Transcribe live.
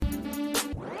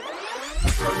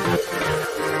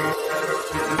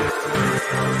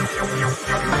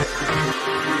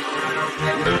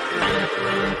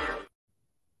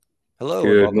Hello.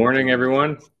 Good morning,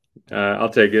 everyone. I'll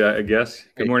take it, I guess.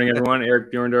 Good morning, everyone.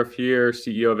 Eric Bjorndorf here,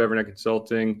 CEO of Evernet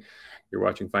Consulting. You're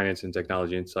watching Finance and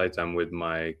Technology Insights. I'm with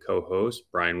my co-host,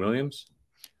 Brian Williams.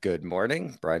 Good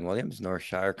morning, Brian Williams,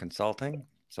 Northshire Consulting.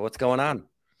 So what's going on?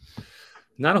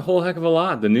 Not a whole heck of a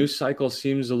lot. The news cycle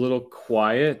seems a little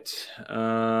quiet.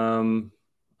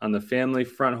 On the family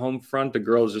front, home front, the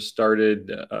girls just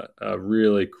started a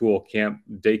really cool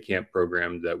day camp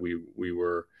program that we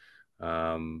were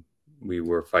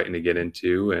fighting to get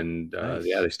into, and Nice.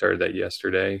 they started that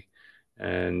yesterday,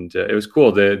 and it was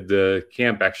cool. The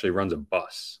camp actually runs a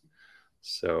bus,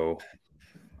 so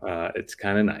it's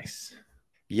kind of nice.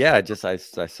 Yeah, I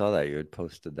saw that you had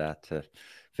posted that to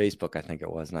Facebook, I think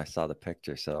it was, and I saw the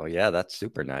picture. So yeah, that's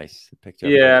super nice. The picture.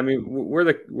 Yeah, I mean, we're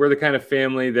the kind of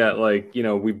family that, like,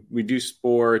 we do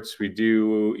sports, we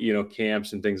do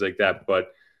camps and things like that,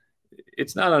 but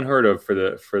it's not unheard of for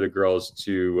the girls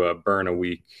to burn a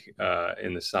week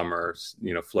in the summer,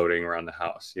 floating around the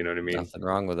house. You know what I mean? Nothing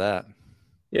wrong with that.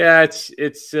 Yeah, it's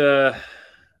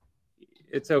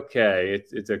okay.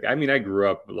 It's okay. I mean, I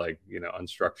grew up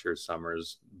unstructured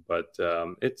summers, but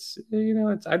it's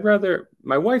I'd rather,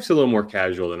 my wife's a little more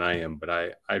casual than I am, but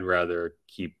I'd rather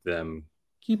keep them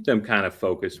kind of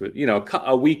focused with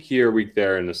a week here, a week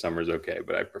there in the summer's okay,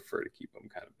 but I prefer to keep them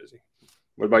kind of busy.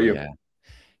 What about you?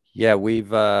 Yeah,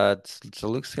 we've so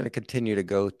Luke's going to continue to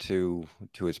go to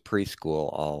his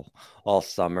preschool all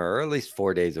summer, or at least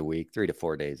 4 days a week, 3 to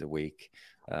 4 days a week,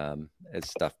 as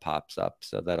stuff pops up.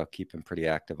 So that'll keep him pretty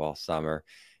active all summer.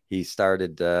 He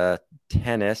started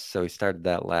tennis, so he started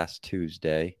that last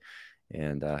Tuesday,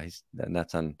 and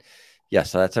that's on. Yeah,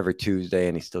 so that's every Tuesday,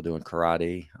 and he's still doing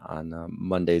karate on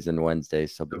Mondays and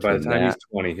Wednesdays. So by the time he's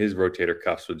 20, his rotator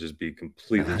cuffs will just be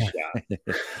completely shot.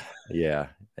 Yeah,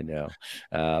 I know.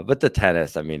 But the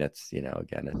tennis, I mean, it's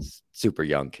again, it's super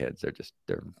young kids.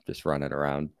 They're just running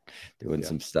around doing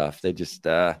some stuff. They just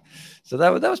so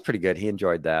that was pretty good. He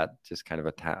enjoyed that. Just kind of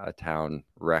a town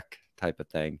rec type of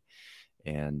thing.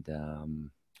 And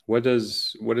what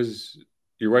is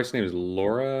your wife's name? Is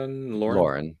Lauren?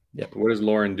 Lauren. Yeah. What does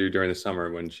Lauren do during the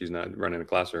summer when she's not running a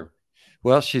classroom?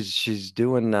 Well, she's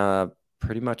doing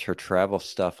pretty much her travel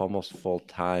stuff almost full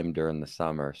time during the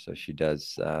summer. So she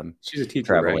does. She's a teacher,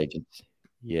 travel right? agency.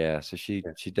 Yeah. So she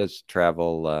does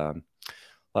travel, a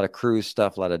lot of cruise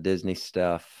stuff, a lot of Disney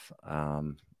stuff.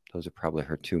 Those are probably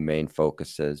her two main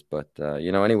focuses. But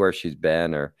anywhere she's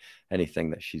been or anything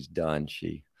that she's done,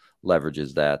 she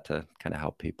leverages that to kind of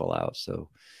help people out. So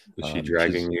is she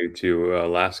dragging you to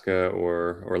Alaska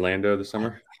or Orlando this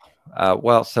summer?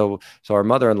 Well, so my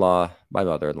mother-in-law,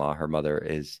 her mother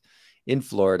is in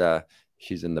Florida.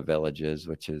 She's in the Villages,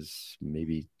 which is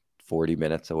maybe 40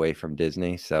 minutes away from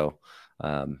Disney. So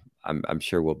I'm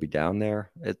sure we'll be down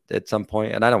there at some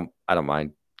point. And I don't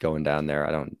mind going down there.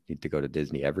 I don't need to go to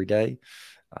Disney every day.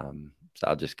 So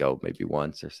I'll just go maybe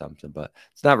once or something, but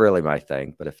it's not really my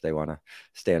thing. But if they want to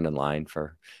stand in line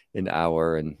for an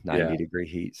hour in 90-degree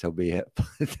heat, so be it.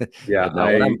 Yeah.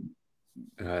 I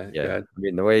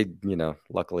mean, the way,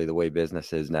 luckily the way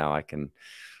business is now, I can,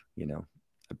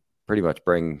 pretty much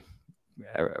bring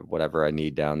whatever I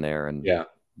need down there and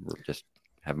just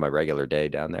have my regular day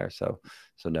down there. So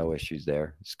no issues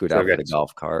there. Scoot out for the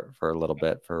golf cart for a little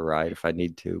bit for a ride if I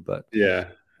need to, but yeah.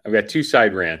 I've got two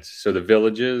side rants. So the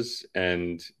Villages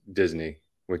and Disney.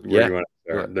 Where do you want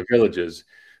to start? The Villages.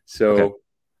 So okay.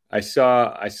 I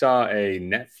saw a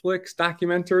Netflix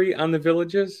documentary on the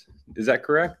Villages. Is that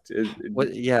correct?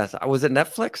 Yes. Was it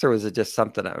Netflix or was it just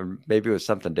something? Maybe it was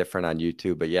something different on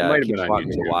YouTube. But yeah, I keep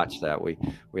wanting to watch that. We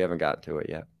haven't gotten to it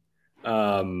yet.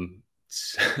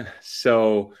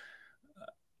 So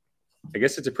I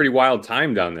guess it's a pretty wild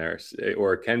time down there,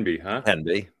 or it can be, huh? Can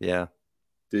be, yeah.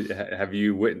 Have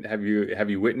you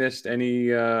witnessed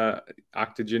any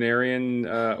octogenarian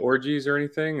orgies or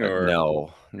anything? Or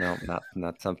no,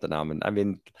 not something I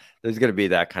mean, there's going to be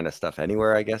that kind of stuff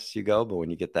anywhere, I guess you go. But when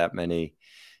you get that many,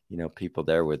 people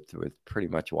there with pretty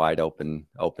much wide open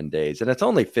days, and it's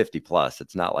only 50 plus.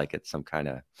 It's not like it's some kind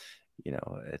of,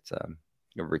 it's a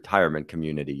retirement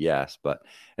community, yes.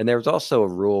 And there's also a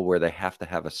rule where they have to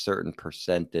have a certain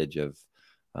percentage of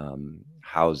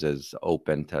houses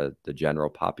open to the general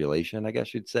population, I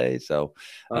guess you'd say. So,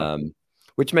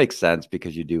 which makes sense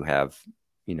because you do have,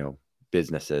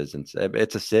 businesses, and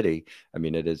it's a city. I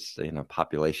mean, it is,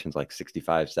 population's like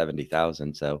 65,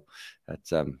 70,000. So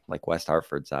that's like West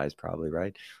Hartford size probably,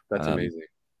 right? That's amazing.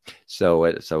 So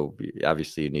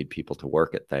obviously you need people to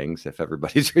work at things. If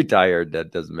everybody's retired,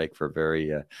 that doesn't make for a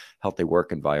very healthy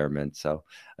work environment. So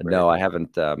Right. no, I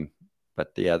haven't.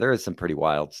 But yeah, there is some pretty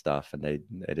wild stuff, and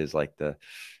it is like the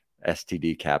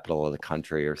STD capital of the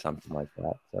country or something like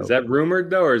that. Is So that rumored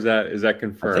though, or is that I think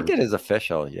confirmed? it is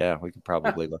official. Yeah, we could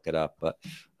probably look it up, but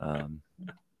um,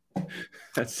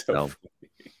 That's so so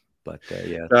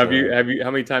funny. yeah, So it's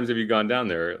how many times have you gone down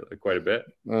there? Quite a bit.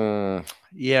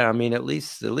 yeah. I mean, at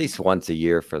least once a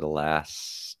year for the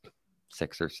last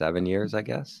 6 or 7 years, I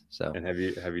guess. So And have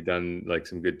you done like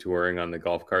some good touring on the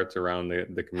golf carts around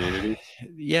the community?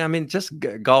 yeah, I mean, just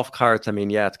golf carts. I mean,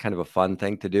 yeah, it's kind of a fun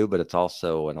thing to do, but it's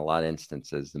also, in a lot of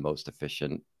instances, the most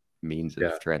efficient means Yeah.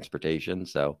 of transportation.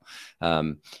 So,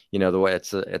 um, the way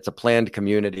it's a planned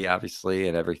community, obviously,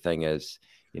 and everything is,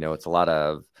 it's a lot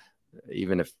of,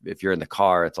 even if you're in the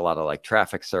car, it's a lot of like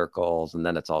traffic circles, and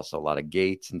then it's also a lot of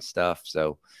gates and stuff.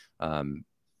 So, um,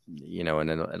 and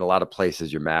in a lot of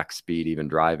places, your max speed, even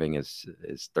driving, is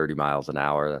 30 miles an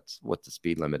hour. That's what the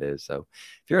speed limit is. So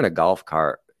if you're in a golf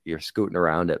cart, you're scooting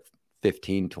around at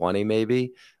 15, 20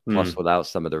 maybe, plus Hmm. without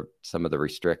some of the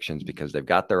restrictions, because they've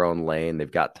got their own lane, they've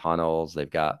got tunnels, they've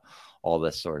got all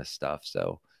this sort of stuff.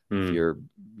 So if Hmm. you're,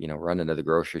 running to the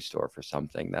grocery store for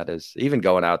something, that is, even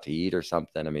going out to eat or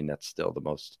something, I mean, that's still the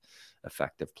most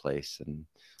effective place. And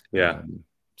Yeah.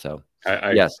 so I,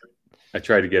 I yes. I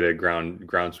tried to get a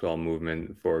groundswell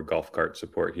movement for golf cart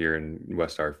support here in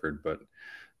West Hartford, but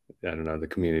I don't know. The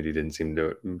community didn't seem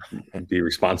to be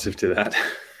responsive to that.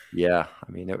 Yeah, I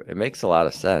mean, it makes a lot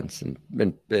of sense, and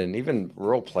even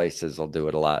rural places will do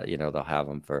it a lot. They'll have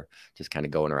them for just kind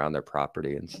of going around their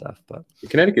property and stuff. But The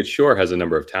Connecticut Shore has a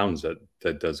number of towns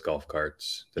that does golf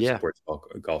carts, that yeah, supports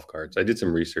golf carts. I did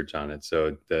some research on it.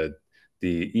 So the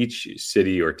each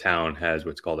city or town has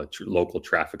what's called a local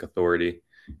traffic authority,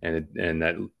 and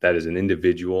that is an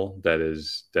individual that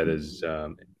is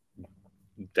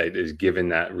given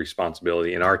that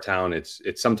responsibility. In our town, it's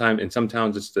sometimes, in some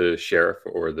towns it's the sheriff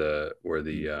or the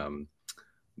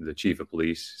chief of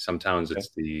police. Some towns okay. it's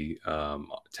the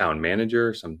town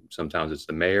manager. Some towns it's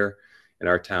the mayor. In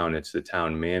our town, it's the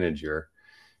town manager.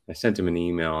 I sent him an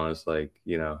email and I was like,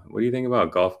 what do you think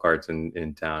about golf carts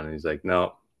in town? And he's like,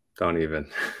 no, don't even.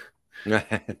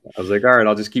 I was like, all right,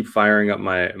 I'll just keep firing up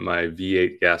my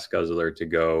V8 gas guzzler to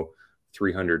go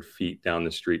 300 feet down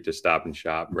the street to Stop and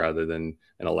Shop rather than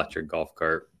an electric golf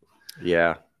cart.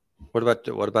 Yeah. What about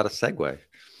a Segway?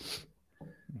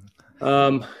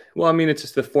 Um, well, I mean, it's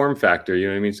just the form factor. You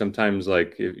know what I mean? Sometimes,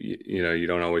 like, if, you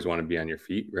don't always want to be on your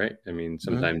feet, right? I mean, Mhm.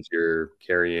 sometimes you're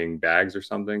carrying bags or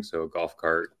something. So a golf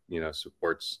cart,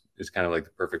 is kind of like the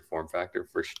perfect form factor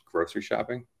for grocery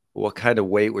shopping. What kind of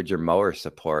weight would your mower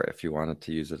support if you wanted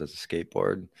to use it as a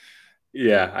skateboard?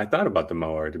 Yeah, I thought about the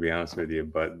mower to be honest with you,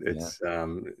 but Yeah.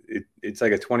 it's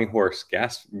like a 20 horse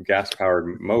gas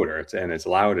powered motor. It's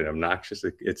loud and obnoxious.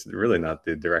 It's really not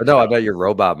the But no, direction I I was. bet your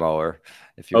robot mower,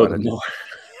 if you Oh, the wanted to. mower.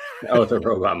 Oh, the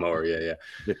robot mower. Yeah,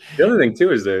 yeah. The other thing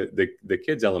too is the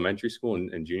kids' elementary school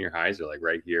and junior highs are like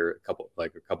right here, a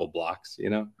couple blocks,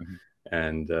 Mhm.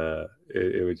 and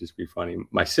it would just be funny.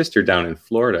 My sister down in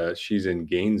Florida, she's in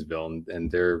Gainesville, and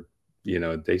they're,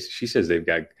 she says they've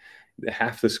got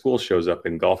half the school shows up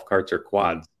in golf carts or Mm.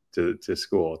 quads to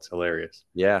school. It's hilarious.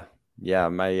 Yeah. Yeah.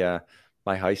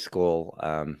 My high school,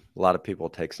 a lot of people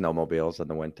take snowmobiles in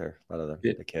the winter. A lot of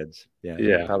Yeah, the kids. Yeah. And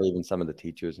yeah, probably even some of the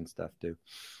teachers and stuff too.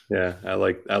 yeah. I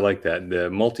like that, the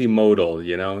multimodal.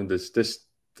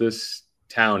 This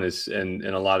town is, and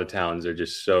a lot of towns are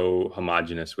just so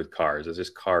homogenous with cars. It's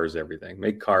just cars everything.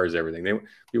 Make cars everything.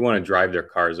 They want to drive their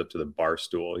cars up to the bar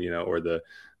stool, or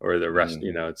the rest.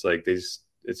 Mm. It's like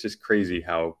it's just crazy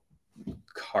how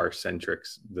car centric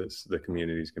the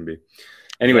communities can be. Yeah.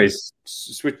 Anyways,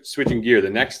 switching gear. The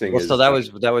next thing Well, so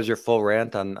is that was your full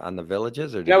rant on the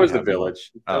villages, or that did you was the have more?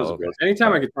 village. That Oh, was the okay. village. Anytime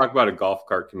All I right. could talk about a golf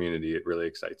cart community, it really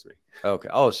excites me. Okay.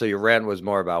 Oh, so your rant was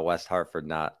more about West Hartford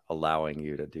not allowing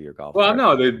you to do your golf Well, cart.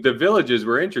 no, the villages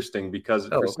were interesting because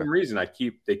for Oh, some okay. reason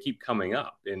they keep coming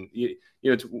up, and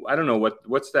I don't know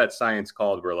what's that science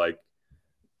called, where like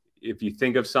if you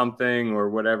think of something or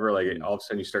whatever, like Mm. all of a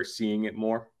sudden you start seeing it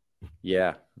more.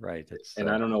 Yeah, right. It's And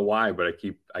I don't know why, but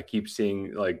I keep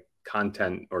seeing like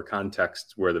content or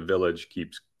context where the village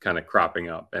keeps kind of cropping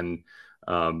up, and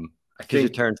I because you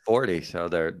think turned 40, so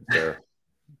they're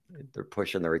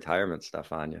pushing the retirement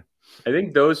stuff on you. I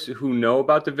think those who know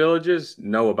about the villages,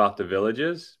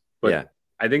 Yeah. but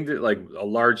I think that like a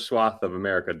large swath of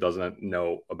America doesn't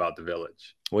know about the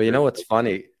village. Well, you know what's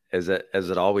funny? is it as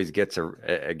it always gets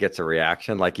a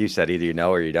reaction, like you said, either you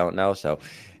know or you don't know. So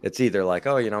it's either like,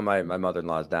 oh, my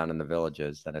mother-in-law's down in the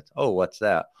Villages, then it's, oh, what's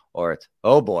that? Or it's,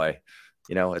 oh boy,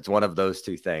 it's one of those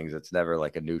two things. It's never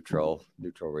like a neutral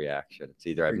reaction. It's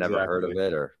either I've never heard of Exactly.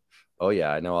 it, or, oh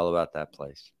yeah, I know all about that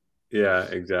place. Yeah,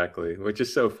 exactly. Which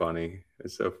is so funny.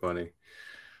 It's so funny.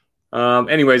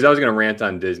 Anyways, I was gonna rant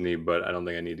on Disney, but I don't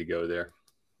think I need to go there.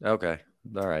 Okay.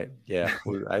 All right. Yeah.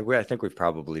 I think we've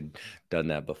probably done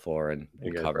that before and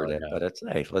You guys covered probably it, but have. it's,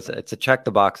 hey, listen, it's a check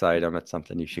the box item. It's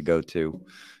something you should go to.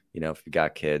 If you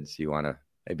got kids, you want to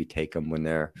maybe take them when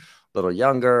they're a little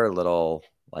younger, a little,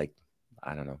 like,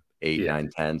 I don't know, 8, Yeah, 9,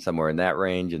 10, somewhere in that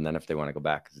range. And then if they want to go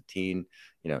back as a teen,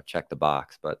 check the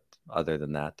box. But other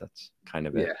than that, that's kind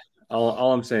of yeah. it.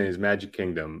 All I'm saying is Magic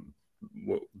Kingdom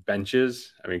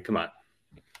benches. I mean, come on.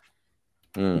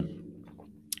 Mm.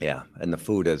 Yeah. And the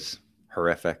food is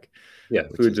horrific, Yeah,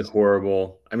 which food's is,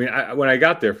 horrible. I mean, when I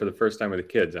got there for the first time with the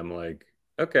kids, I'm like,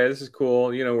 okay, this is cool.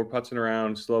 We're putzing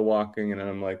around, slow walking, and then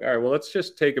I'm like, all right, well, let's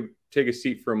just take a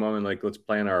seat for a moment. Like, let's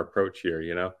plan our approach here.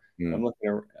 mm, I'm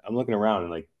looking around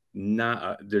and like,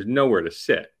 not there's nowhere to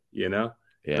sit. And I'm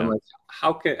yeah. like,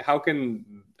 how can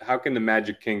the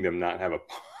Magic Kingdom not have a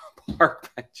park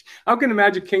bench? How can the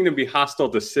Magic Kingdom be hostile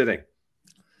to sitting?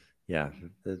 Yeah,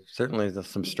 there's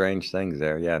some strange things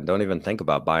there. Yeah, don't even think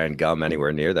about buying gum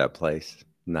anywhere near that place.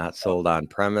 Not sold on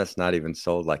premise, not even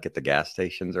sold like at the gas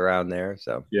stations around there.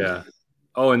 So Yeah.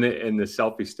 Oh, and the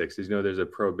selfie sticks. Did you know there's a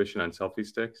prohibition on selfie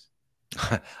sticks?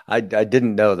 I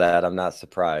didn't know that. I'm not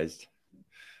surprised.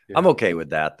 I'm Yeah. okay with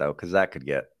that though, because that could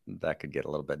get a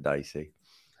little bit dicey.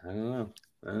 I don't know.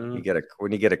 I don't know.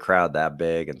 When you get a crowd that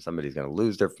big and somebody's going to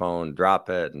lose their phone, drop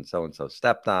it, and so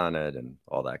stepped on it, and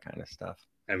all that kind of stuff.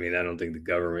 I mean, I don't think the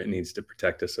government needs to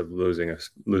protect us of losing a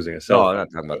cell No, I'm phone. not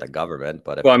talking about the government,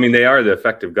 but if Well, I mean, they are the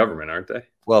effective government, aren't they?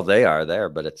 well, they are there,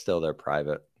 but it's still their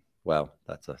private. Well,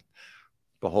 that's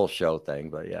the whole show thing,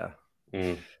 but yeah.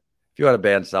 Mm, If you want to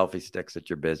ban selfie sticks at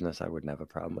your business, I wouldn't have a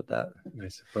problem with that. I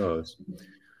suppose.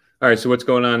 All right. So what's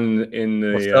going on in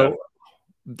Well, the?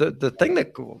 so the thing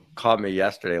that caught me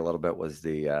yesterday a little bit was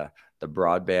the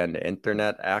broadband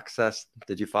internet access.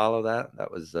 Did you follow that?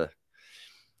 That was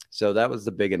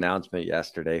the big announcement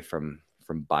yesterday from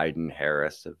Biden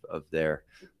Harris of their.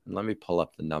 And let me pull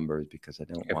up the numbers because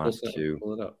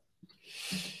Pull it up.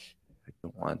 I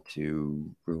don't want to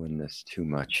ruin this too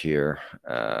much here.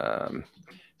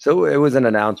 So it was an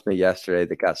announcement yesterday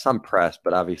that got some press,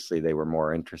 but obviously they were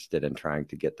more interested in trying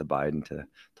to get the Biden to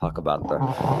talk about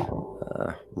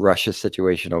the Russia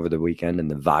situation over the weekend and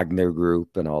the Wagner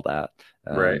Group and all that.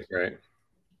 Right. Right.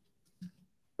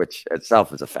 Which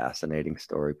itself is a fascinating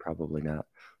story. Probably not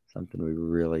something we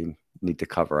really need to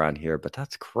cover on here, but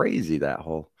that's crazy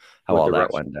how What all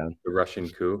that went down. the Russian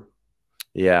coup?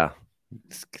 Yeah,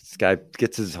 this guy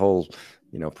gets his whole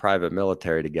private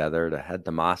military together to head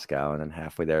to Moscow, and then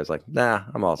halfway there is like, nah,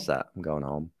 I'm all set. I'm going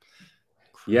home.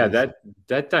 Yeah, Crazy.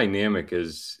 that dynamic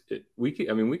we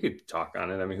could talk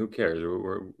on it. I mean, who cares?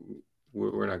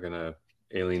 We're not going to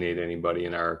alienate anybody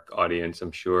in our audience,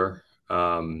 I'm sure.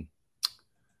 I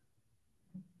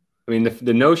mean,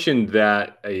 the notion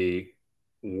that a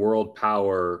world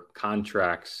power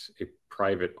contracts a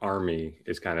private army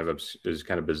is kind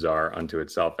of bizarre unto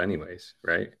itself, anyways,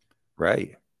 right?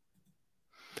 Right.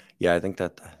 Yeah, I think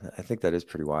that is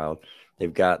pretty wild.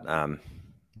 They've got of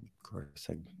course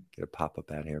I get a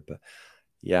pop-up ad here, but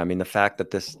yeah, I mean the fact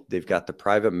that they've got the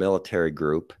private military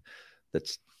group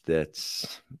that's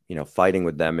fighting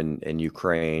with them in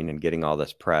Ukraine and getting all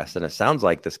this press. And it sounds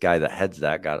like this guy that heads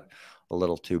that got a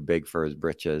little too big for his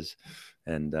britches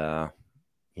and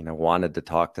wanted to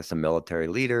talk to some military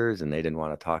leaders and they didn't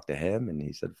want to talk to him. And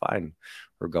he said, fine,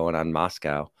 we're going on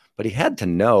Moscow. But he had to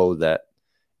know that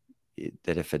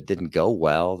if it didn't go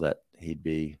well, that he'd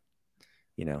be,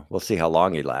 we'll see how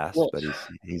long he lasts, Well, but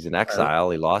he's in exile.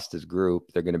 He lost his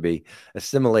group. They're going to be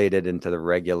assimilated into the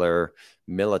regular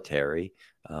military.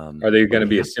 are they going to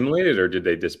be assimilated or did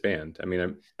they disband? I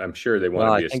mean, I'm sure they want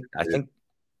Well, to be assimilated.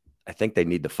 I think they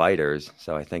need the fighters.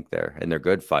 So I think they're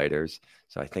good fighters.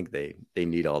 So I think they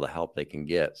need all the help they can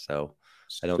get. So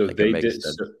I don't So think it they makes did.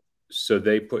 sense. So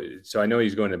they put. So I know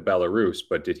he's going to Belarus,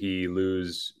 but did he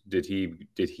lose? Did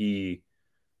he?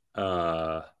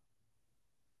 Uh,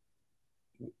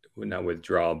 not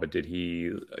withdrawal, but did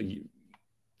he?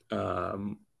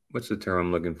 What's the term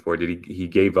I'm looking for? Did he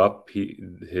gave up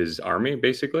his army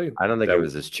basically? I don't think it That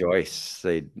was his choice.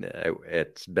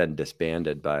 It's been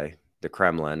disbanded by the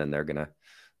Kremlin, and they're gonna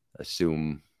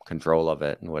assume control of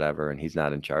it and whatever. And he's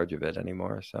not in charge of it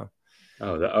anymore. So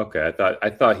okay. I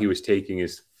thought he was taking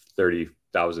his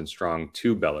 30,000 strong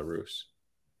to Belarus.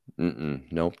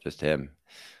 Nope, just him.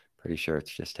 Pretty sure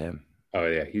it's just him. Oh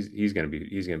yeah, he's gonna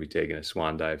be taking a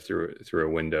swan dive through a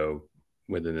window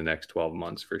within the next 12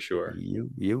 months for sure.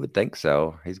 You would think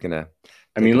so. He's gonna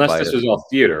I mean, take a unless bite this of. was all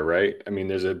theater, right? I mean,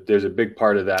 there's a big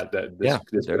part of that Yeah,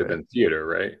 this could have there been theater,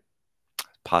 right?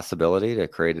 possibility to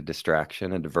create a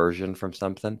distraction, a diversion from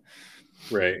something.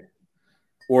 Right.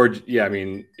 Or yeah, I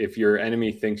mean, if your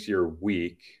enemy thinks you're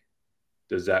weak,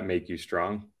 does that make you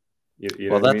strong? You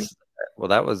know Well, what I mean?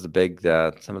 that was the big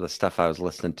some of the stuff I was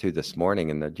listening to this morning,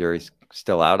 and the jury's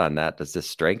still out on that. Does this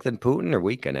strengthen Putin or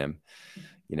weaken him?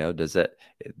 Does it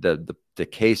the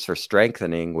case for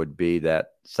strengthening would be that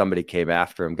somebody came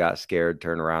after him, got scared,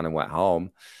 turned around, and went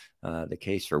home. The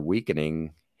case for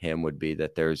weakening him would be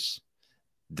that there's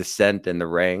dissent in the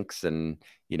ranks, and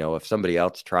if somebody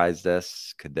else tries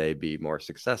this, could they be more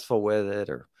successful with it,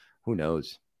 or who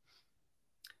knows?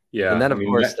 And Yeah, then, I of mean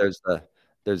course, that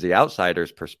there's the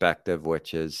outsider's perspective,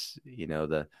 which is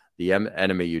the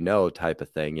enemy type of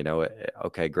thing.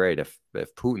 Okay, great. If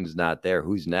Putin's not there,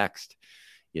 who's next?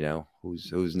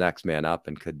 Who's next man up,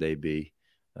 and could they be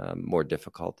more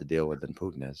difficult to deal with than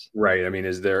Putin is? right. I mean,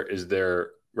 is there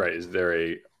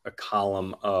a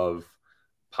column of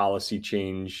policy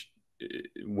change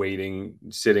waiting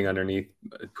sitting underneath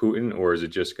Putin, or is it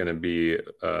just going to be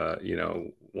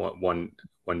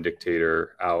one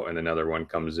dictator out and another one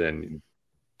comes in,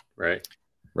 right?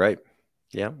 Right.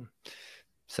 Yeah.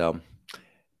 So,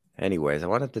 anyways, I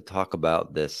wanted to talk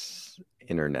about this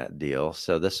internet deal.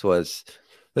 So this was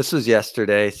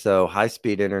yesterday. So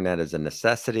high-speed internet is a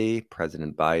necessity.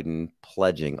 President Biden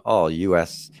pledging all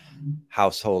U.S.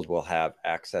 household will have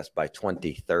access by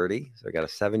 2030. So we got a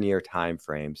 7-year time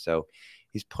frame. So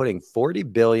he's putting 40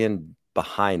 billion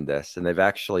behind this, and they've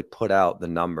actually put out the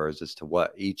numbers as to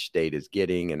what each state is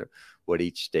getting and what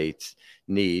each state's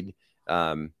need.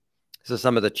 So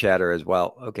some of the chatter is,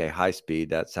 well, okay, high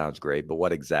speed, that sounds great, but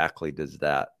what exactly does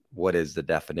that? What is the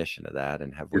definition of that?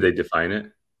 And have Do they we? define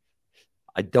it?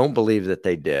 I don't believe that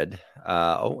they did.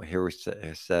 Here it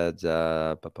says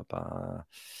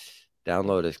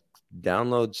download is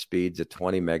download speeds of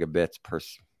 20 megabits per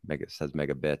it says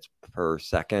megabits per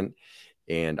second,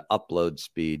 and upload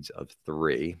speeds of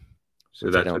 3, So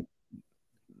which I that's what.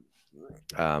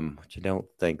 don't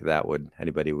think that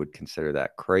anybody would consider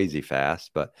that crazy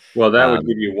fast, but Well, that would um,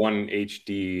 give you one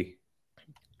HD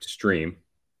stream.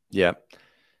 yeah.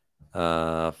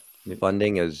 Uh,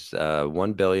 Funding is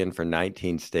 1 billion for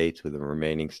 19 states, with the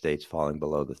remaining states falling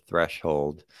below the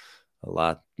threshold.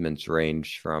 Allotments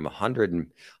range from 100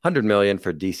 million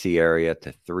for DC area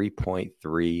to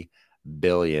 3.3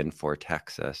 billion for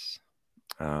Texas.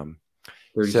 So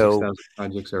 36,000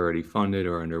 projects are already funded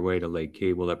or underway to lay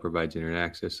cable that provides internet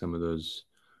access. Some of those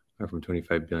are from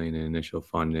 25 billion in initial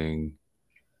funding.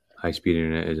 High-speed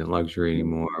internet isn't luxury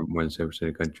anymore. More than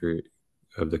 7%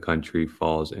 of the country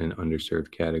falls in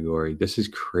underserved category. This is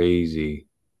crazy.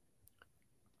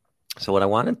 So what I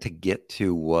wanted to get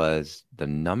to was the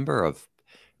number of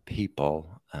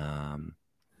people. I don't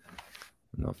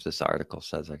know if this article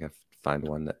says, I can find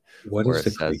one What where is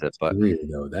it the says it, but criteria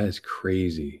though? That is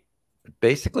crazy.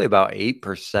 basically about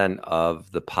 8%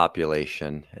 of the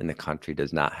population in the country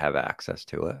does not have access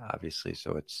to it, obviously.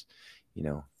 So it's,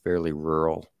 fairly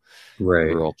rural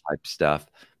Right. type stuff.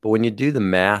 But when you do the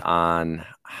math on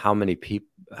how many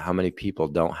people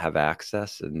don't have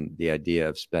access, and the idea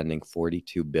of spending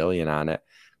 42 billion on it,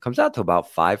 comes out to about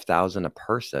 5,000 a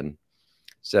person.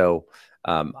 So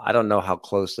I don't know how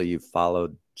closely you've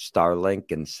followed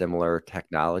Starlink and similar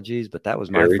technologies, but that was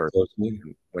my Very first closely.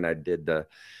 when I did the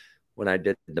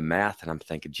math, and I'm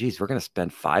thinking, geez, we're going to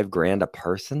spend $5,000 a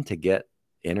person to get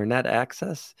internet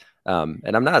access.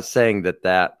 And I'm not saying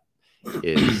that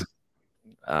is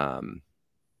um,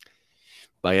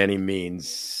 by any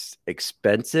means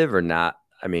expensive or not.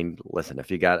 I mean, listen,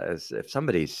 if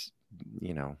somebody's,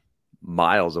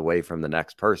 miles away from the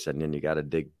next person, and you got to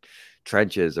dig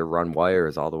trenches or run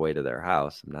wires all the way to their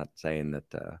house, I'm not saying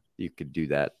that you could do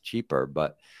that cheaper,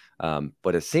 but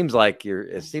it seems like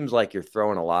you're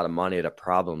throwing a lot of money at a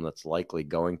problem that's likely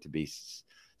going to be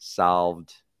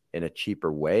solved in a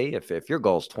cheaper way. If your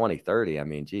goal is 2030, I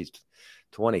mean, geez,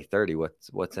 2030,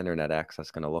 what's internet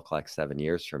access going to look like 7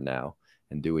 years from now?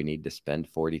 And do we need to spend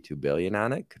 42 billion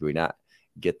on it? Could we not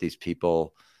get these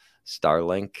people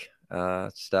Starlink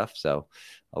stuff? So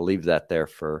I'll leave that there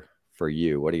for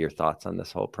you. What are your thoughts on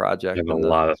this whole project and the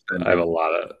I have a spending?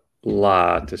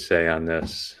 lot to say on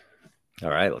this. All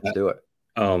right, let's do it.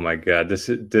 Oh my God. This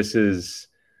is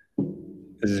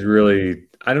really,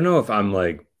 I don't know if I'm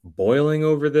like boiling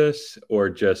over this or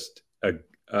just a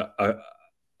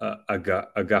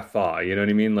guffaw. You know what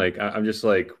I mean? Like I'm just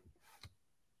like,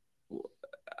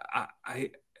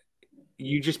 I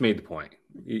you just made the point.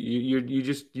 You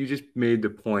just made the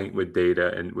point with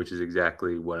data, and which is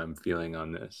exactly what I'm feeling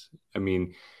on this. I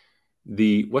mean,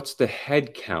 what's the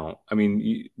head count? I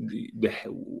mean,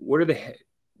 what are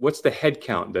what's the head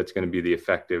count that's going to be the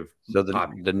effective So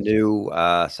population? the new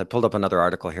so I pulled up another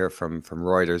article here from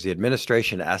Reuters. The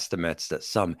administration estimates that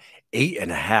some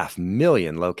 8.5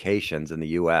 million locations in the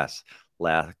U.S.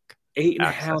 lack Eight and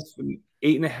a half, access.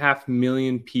 8.5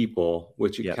 million people,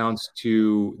 which Yep. accounts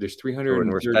to there's So when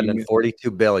we're 330 spending million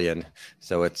 42 billion,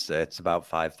 so it's about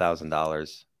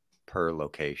 $5,000 per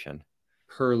location.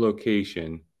 per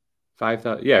location.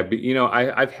 5,000. Yeah, but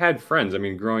I've had friends. I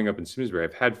mean, growing up in Simsbury,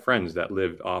 I've had friends that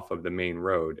lived off of the main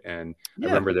road, and I Yeah,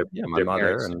 remember yeah, my their mother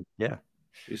parents and yeah,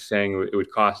 saying it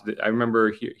would cost. I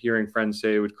remember hearing friends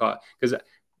say it would cost because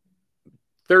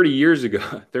 30 years ago,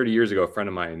 30 years ago, a friend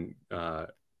of mine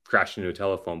crashed into a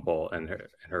telephone pole, and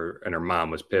her mom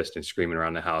was pissed and screaming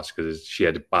around the house because she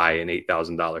had to buy an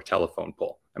 $8,000 telephone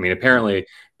pole. I mean, apparently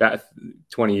that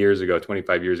 20 years ago,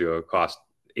 25 years ago, it cost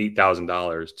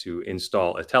 $8,000 to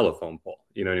install a telephone pole.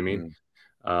 You know what I mean?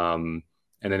 mm, Um,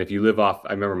 and then if you live off,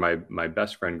 I remember my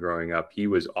best friend growing up, he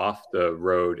was off the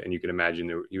road, and you can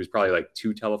imagine he was probably like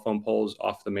two telephone poles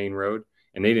off the main road,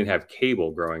 and they didn't have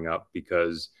cable growing up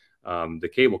because the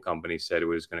cable company said it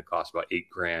was going to cost about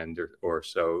 $8,000 or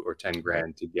so, or 10 right.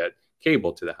 grand to get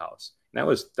cable to the house. And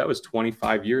that was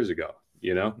 25 years ago,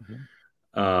 you know?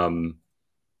 Mhm. Um,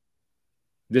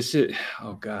 this is,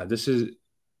 oh God, this is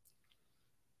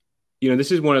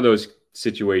one of those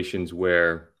situations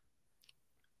where,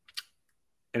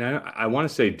 and I want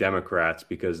to say Democrats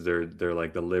because they're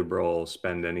like the liberal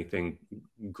spend anything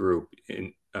group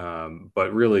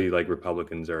but really like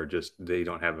Republicans are just, they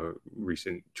don't have a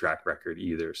recent track record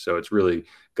either. So it's really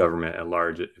government at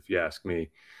large, if you ask me.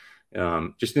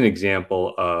 Just an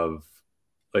example of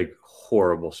like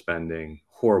horrible spending,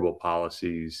 horrible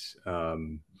policies.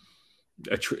 I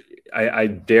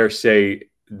dare say,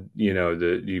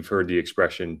 you've heard the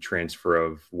expression transfer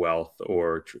of wealth,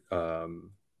 or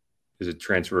is a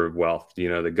transfer of wealth.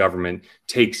 The government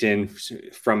takes in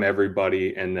from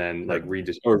everybody and then like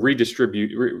Sure.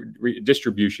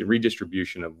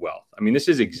 redistribution of wealth. I mean, this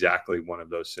is exactly one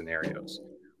of those scenarios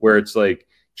where it's like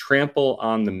trample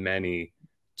on the many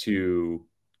to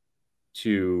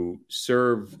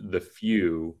serve the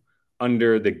few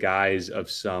under the guise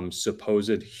of some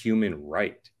supposed human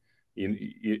right. You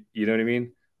know what I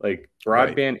mean? Like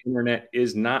Right. broadband internet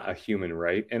is not a human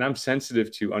right. And I'm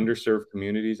sensitive to underserved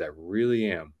communities. I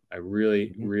really am. I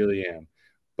really, Mhm. really am.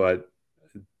 But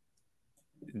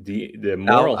the Now,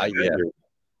 moral yeah, hazard,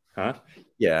 huh?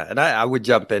 yeah, and I would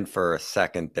jump in for a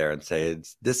second there and say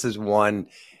this is one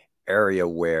area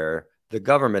where the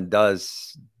government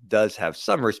does have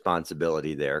some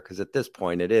responsibility there because at this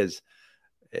point it's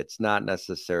not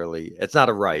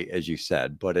a right as you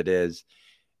said, but it is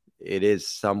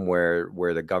somewhere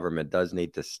where the government does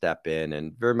need to step in,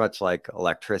 and very much like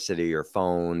electricity or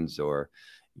phones or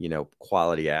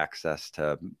quality access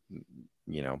to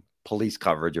police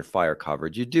coverage or fire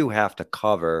coverage. You do have to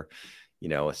cover,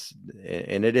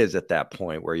 and it is at that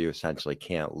point where you essentially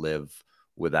can't live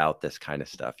without this kind of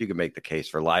stuff. You can make the case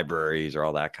for libraries or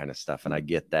all that kind of stuff, and I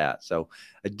get that. So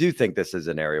I do think this is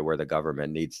an area where the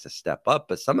government needs to step up,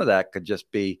 but some of that could just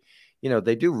be,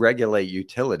 they do regulate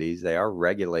utilities. They are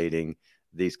regulating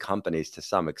these companies to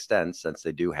some extent, since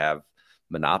they do have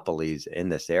monopolies in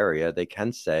this area. They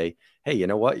can say, hey, you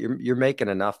know what, you're making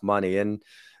enough money in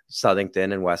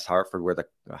Southington and West Hartford where the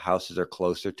houses are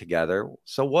closer together.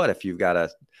 So what if you've got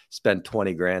to spend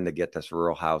 20 grand to get this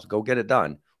rural house? Go get it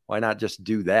done. Why not just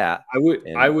do that? I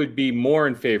And would be more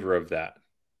in favor of that.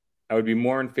 I would be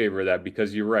more in favor of that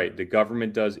because you're right. The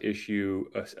government does issue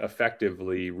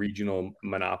effectively regional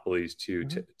monopolies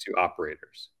Mhm. to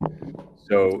operators.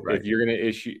 So Right. if you're going to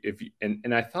issue,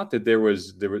 and I thought that there were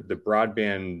the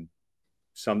broadband,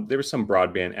 there was some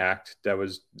broadband act that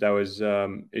was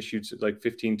issued like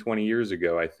 15, 20 years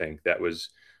ago. I think it was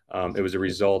a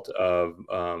result of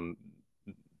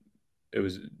it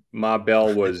was Ma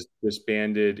Bell was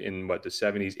disbanded in what, the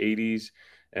 70s, 80s,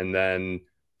 and then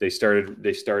they started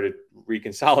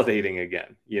reconsolidating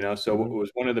again. So it Mhm.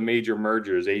 was one of the major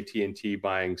mergers, AT&T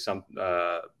buying some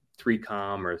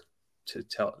 3Com or to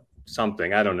tell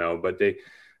something, I don't know, but they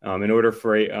in order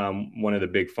for one of the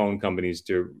big phone companies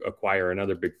to acquire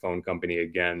another big phone company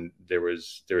again, there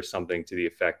was something to the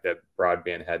effect that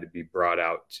broadband had to be brought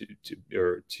out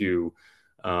to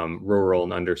rural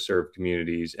and underserved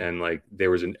communities, and like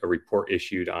there was a report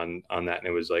issued on that, and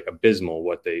it was like abysmal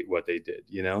what they did.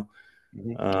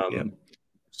 Mhm. Yeah. Um,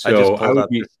 I just so I pulled would up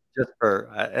be this. just for,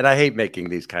 and I hate making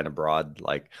these kind of broad,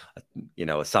 like,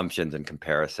 assumptions and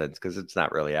comparisons because it's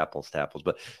not really apples to apples.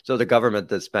 But so the government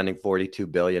that's spending $42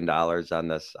 billion on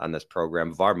this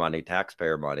program of our money,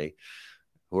 taxpayer money,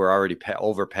 who are already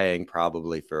overpaying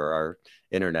probably for our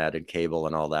internet and cable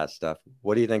and all that stuff.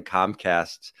 What do you think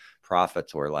Comcast's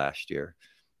profits were last year?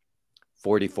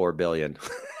 44 billion.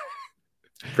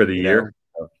 for the you know year.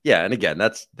 yeah, and again,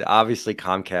 that's obviously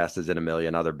Comcast is in a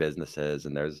million other businesses,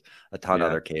 and there's a ton of Yeah.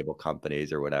 other cable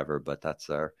companies or whatever, but that's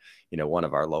our, one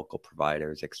of our local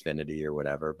providers, Xfinity or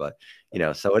whatever. But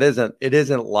so it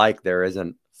isn't like there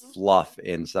isn't fluff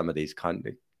in some of these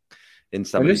in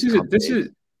some And of these companies.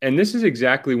 this is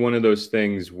exactly one of those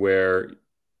things where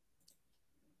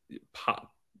po-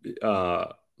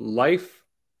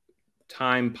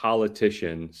 lifetime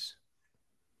politicians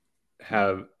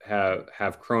have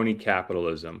crony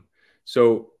capitalism.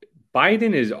 So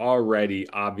Biden is already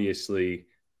obviously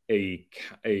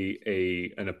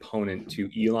an opponent to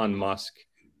Elon Musk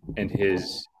and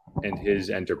his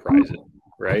enterprises,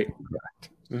 right?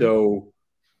 Mhm. So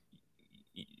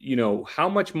how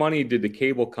much money did the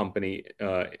cable company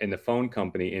and the phone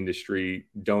company industry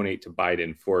donate to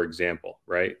Biden, for example,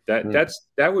 right? Mhm.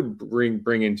 That would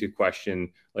bring into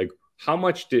question, like, how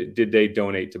much did they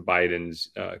donate to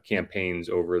Biden's campaigns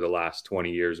over the last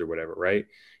 20 years or whatever, right?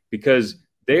 Because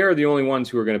they are the only ones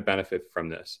who are going to benefit from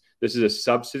this. This is a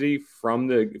subsidy from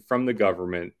the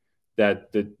government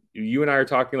that you and I are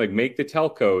talking, like, make the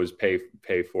telcos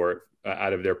pay for it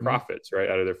out of their Mhm. profits, right?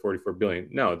 Out of their 44 billion.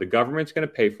 No, the government's going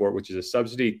to pay for it, which is a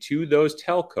subsidy to those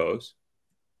telcos,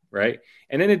 right?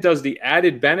 And then it does the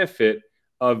added benefit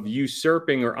of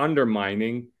usurping or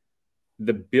undermining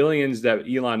the billions that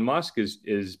Elon Musk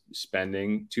is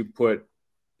spending to put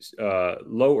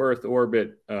low Earth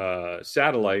orbit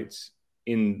satellites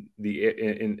in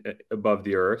above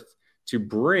the Earth to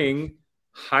bring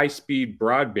high speed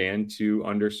broadband to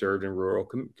underserved and rural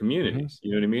Mhm. communities.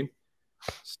 You know what I mean?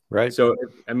 Right. So,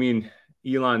 I mean,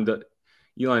 Elon,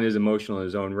 Elon is emotional in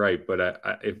his own right, but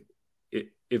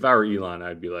if I were Elon,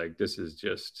 I'd be like, this is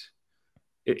just,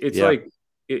 it's Yeah. like,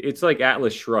 it's like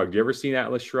Atlas Shrugged. You ever seen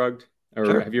Atlas Shrugged, or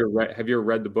Sure. have you ever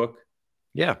read the book?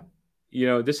 Yeah.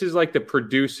 This is like the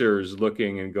producers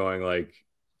looking and going like,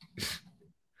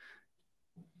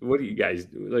 what are you guys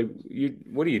like?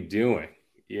 What are you doing?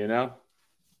 You know,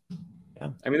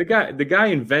 Yeah. I mean, the guy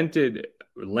invented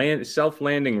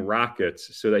self-landing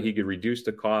rockets so that he could reduce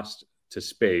the cost to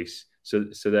space, so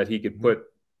that he could Mhm. put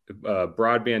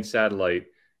broadband satellite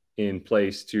in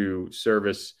place to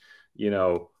service,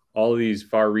 all of these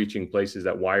far-reaching places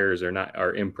that wires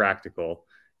are impractical.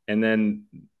 And then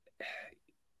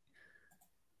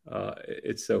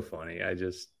it's so funny.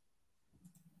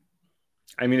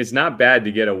 I mean, it's not bad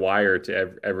to get a wire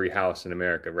to every house in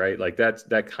America, right? Like,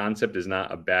 that concept is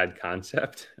not a bad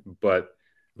concept, but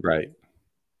Right.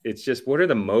 it's just, what are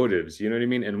the motives? You know what I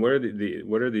mean? And what are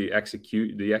the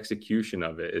execution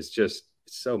of it is just,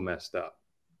 it's so messed up.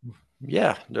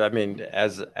 Yeah, I mean,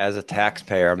 as a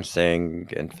taxpayer, I'm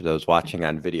saying, and for those watching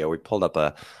on video, we pulled up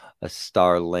a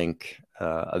Starlink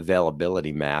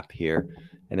availability map here,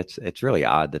 and it's really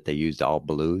odd that they used all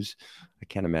blues. I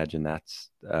can't imagine that's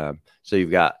so. You've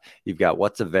got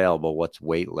what's available, what's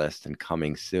waitlist, and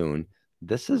coming soon.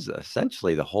 This is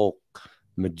essentially the whole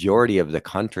majority of the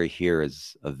country here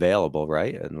is available,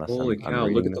 right? Unless Holy I'm cow! Look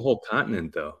reading at the this. whole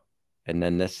continent, though. And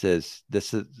then this is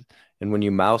and when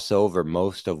you mouse over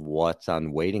most of what's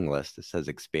on waiting list, it says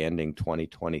expanding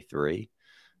 2023,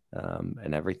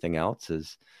 and everything else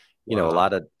is, a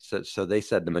lot Wow. of, so they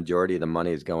said the majority of the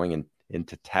money is going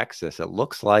into Texas. It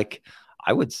looks like,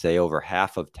 I would say, over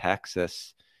half of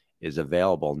Texas is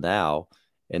available now.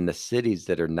 In the cities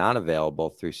that are not available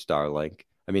through Starlink,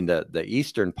 I mean, the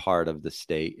eastern part of the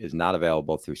state is not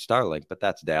available through Starlink, but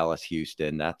that's Dallas,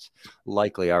 Houston. That's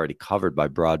likely already covered by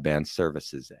broadband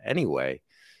services anyway.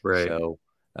 Right. So,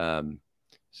 um,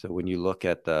 so when you look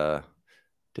at I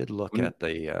wonder,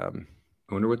 the I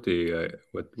wonder what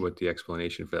the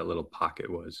explanation for that little pocket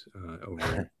was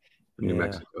over in New yeah,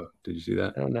 Mexico. Did you see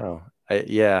that? I don't know.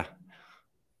 Yeah,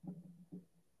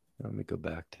 let me go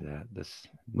back to that. This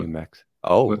New What? Mexico.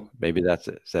 What? Oh, maybe that's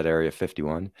it. Is that Area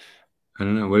 51? I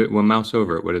don't know. What mouse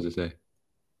over it? What does it say?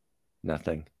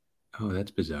 Nothing. Oh,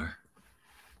 that's bizarre.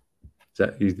 Is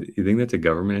that you think that's a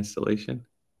government installation?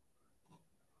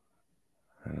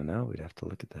 I don't know. We'd have to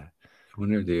look at that. I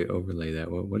wonder if they overlay that.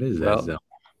 What is that Well, zone?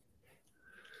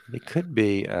 it could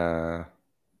be. Well,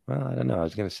 I don't know. I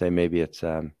was gonna say maybe it's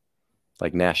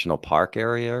like national park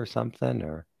area or something,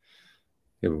 or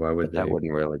Yeah, but why would but that they?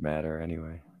 wouldn't really matter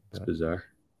anyway. It's But bizarre.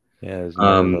 yeah, there's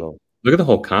another Um, little. Look at the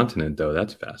whole continent, though.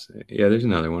 That's fascinating. Yeah, there's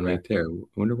another one Right. right there. I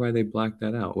wonder why they blacked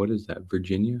that out. What is that?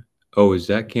 Virginia? Oh, is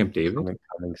that Camp David?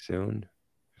 Coming soon.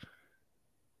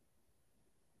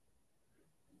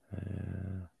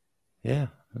 Uh, yeah.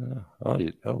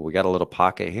 We got a little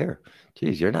pocket here.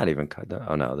 Geez, you're not even cut.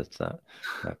 Oh no, that's not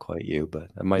quite you,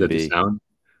 but that Is might that the be. sound?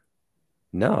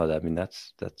 No, I mean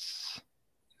that's.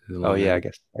 The Oh Long yeah, Island,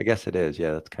 I guess it is.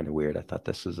 Yeah, that's kind of weird. I thought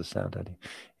this was a sound.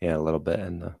 Yeah, a little bit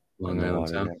in Long the Island water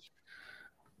Sound. there.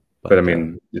 But I But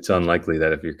mean, it's unlikely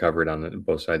that if you're covered on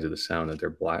both sides of the sound that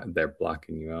they're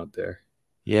blocking you out there.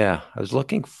 yeah, I was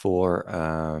looking for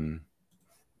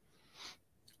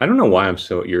I don't know why I'm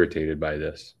so irritated by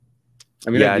this.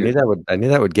 I mean, I yeah, do. I knew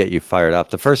that would get you fired up.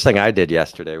 The first thing I did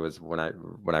yesterday was when I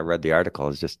read the article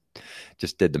is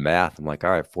just did the math. I'm like,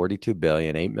 all right, 42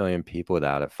 billion, 8 million people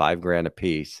without it, $5,000 a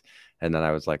piece. And then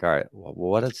I was like, all right, well,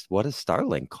 what does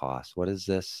Starlink cost? What is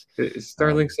this?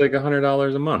 Starlink's like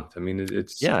 $100 a month. I mean,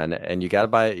 it's Yeah, and you gotta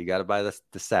buy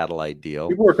the satellite deal.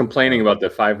 people were complaining Um, about the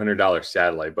 $500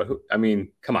 satellite, but I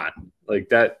mean, come on, like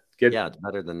that get yeah, it's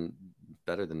better than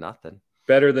nothing.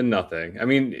 better than nothing. I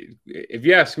mean, if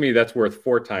you ask me, that's worth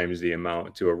 4 times the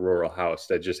amount to a rural house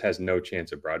that just has no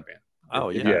chance of broadband. Oh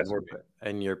If yeah, you and ask me,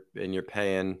 you're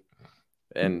paying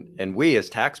and we as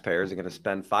taxpayers are going to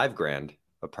spend 5 grand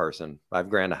a person, 5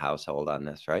 grand a household on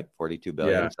this, right? 42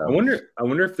 yeah, billion. I So wonder. I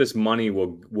wonder if this money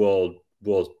will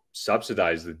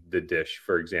subsidize the dish,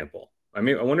 for example. I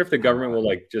mean, I wonder if the government uh, will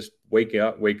like just wake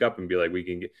up and be like, we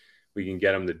can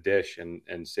get them the dish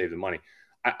and save the money.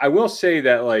 I will say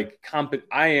that like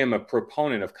I am a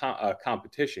proponent of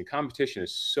competition. Competition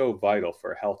is so vital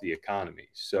for a healthy economy.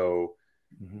 So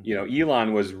mhm.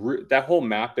 Elon was that whole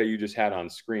map that you just had on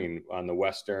screen on the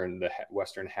western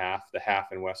half, the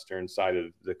half and western side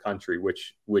of the country,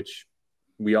 which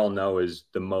we all know is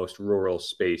the most rural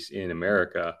space in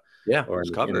America, Yeah, or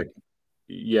it's in the covered.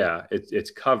 yeah,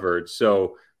 it's covered.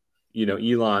 So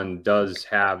Elon does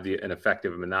have an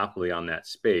effective monopoly on that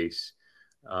space.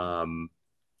 Um,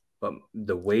 but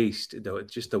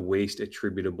just the waste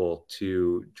attributable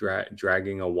to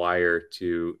dragging a wire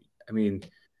to, I mean,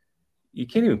 you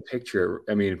can't even picture.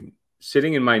 I mean,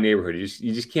 sitting in my neighborhood,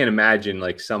 you just can't imagine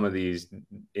like some of these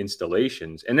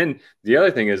installations. And then the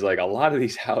other thing is like a lot of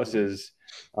these houses,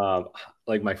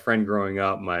 like my friend growing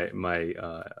up, my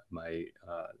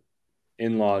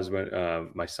in-laws, when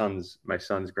my son's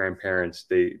grandparents,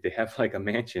 they have like a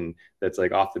mansion that's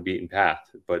like off the beaten path,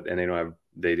 but and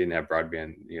they didn't have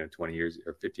broadband 20 years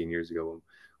or 15 years ago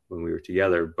when we were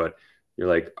together. But you're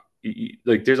like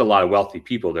there's a lot of wealthy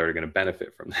people that are going to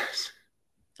benefit from this.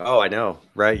 Oh, I know.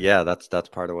 Right. Yeah, that's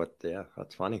part of what yeah,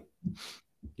 that's funny.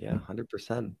 Yeah,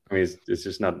 100%. I mean, it's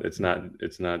just not. It's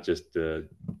not just.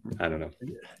 I don't know.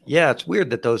 Yeah, it's weird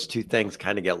that those two things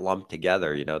kind of get lumped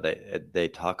together. They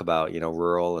talk about,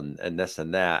 rural and this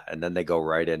and that, and then they go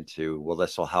right into, well,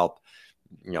 this will help,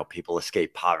 people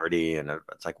escape poverty. And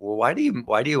it's like, well, why do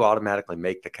you automatically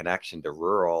make the connection to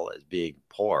rural as being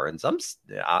poor? And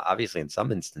obviously in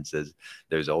some instances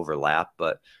there's overlap,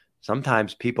 but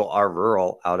sometimes people are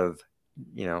rural out of,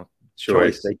 you know,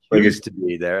 choice. Choice. They choose to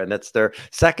be there, and it's their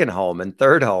second home and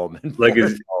third home and Like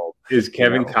fourth home, is you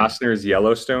Kevin know? Costner's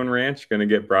Yellowstone Ranch going to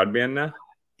get broadband now?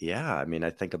 Yeah, I mean, I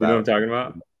think You know what I'm about talking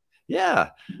about? yeah,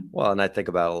 well, and I think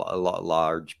about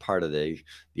large part of the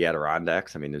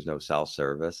Adirondacks. I mean, there's no cell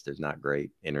service, there's not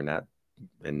great internet,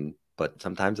 and but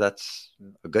sometimes that's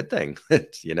a good thing.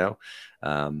 It's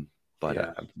um, but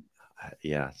Yeah.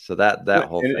 yeah, so that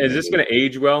whole And thing is to this me. going to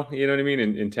age well? You know what I mean?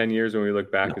 In 10 years when we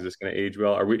look back, is No, this going to age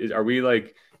well? Are we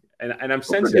like, and I'm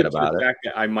we'll forget sensitive to the about it. fact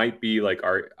that I might be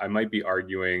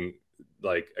arguing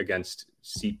like against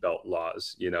seatbelt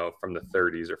laws, from the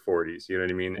 30s or 40s. You know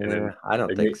what I mean? And then I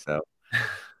don't like think so.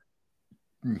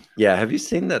 Yeah, have you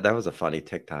seen that? That was a funny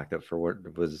TikTok that for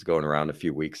what was going around a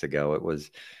few weeks ago.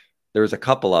 There was a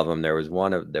couple of them. There was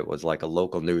that was like a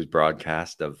local news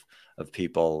broadcast of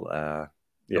people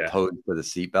yeah. opposed to the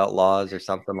seatbelt laws or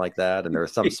something like that. And there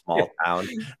was some Yeah. small town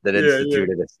that Yeah.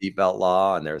 instituted a seatbelt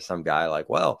law, and there was some guy like,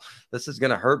 well, this is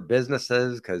going to hurt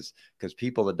businesses because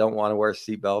people that don't want to wear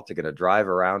seatbelts are going to drive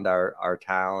around our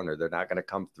town, or they're not going to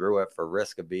come through it for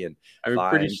risk of being I mean,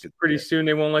 fined. pretty soon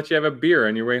they won't let you have a beer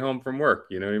on your way home from work.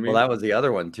 You know what I Well, mean? that was the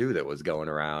other one too that was going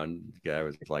around. The guy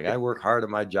was like, I work hard at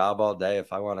my job all day.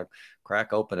 If I want to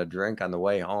crack open a drink on the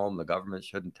way home, the government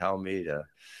shouldn't tell me to,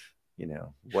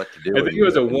 what to I do. think it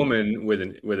was a woman with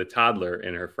a toddler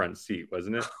in her front seat,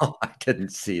 wasn't it? Oh, I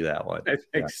didn't see that one. I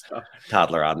Yeah. think so.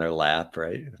 Toddler on their lap,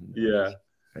 right? Yeah.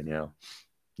 I know.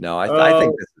 No, I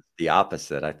think Oh, this is the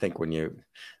opposite. I think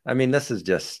I mean, this is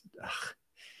just,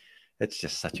 It's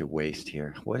just such a waste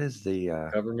here. What is the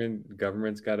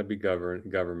Government's got to be government.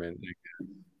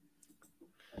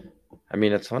 I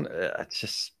mean, it's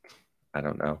just, I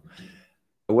don't know.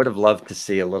 I would have loved to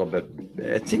see a little bit.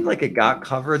 It seemed like it got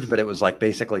coverage, but it was like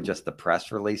basically just the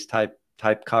press release type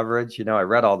coverage. I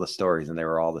read all the stories and they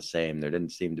were all the same. There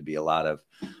didn't seem to be a lot of.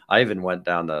 I even went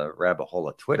down the rabbit hole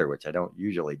of Twitter, which I don't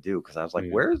usually do, because I was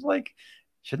like, where's like,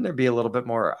 shouldn't there be a little bit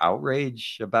more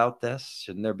outrage about this?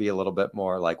 Shouldn't there be a little bit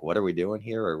more like, what are we doing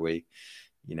here? Are we?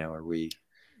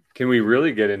 Can we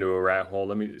really get into a rat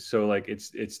hole? So like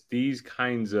it's this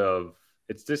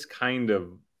kind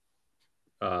of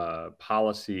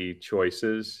policy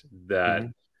choices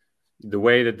that the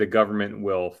way that the government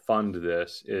will fund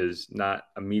this is not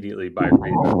immediately by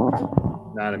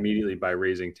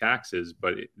raising taxes,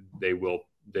 but they will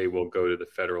go to the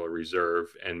Federal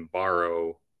Reserve and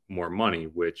borrow more money,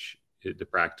 which the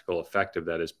practical effect of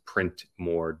that is print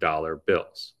more dollar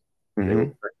bills.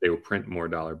 They will print more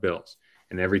dollar bills.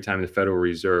 And every time the Federal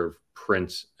Reserve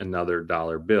prints another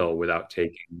dollar bill without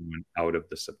taking one out of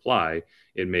the supply,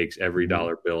 it makes every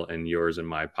dollar bill in yours and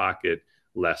my pocket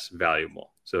less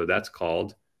valuable. So that's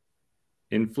called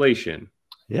inflation.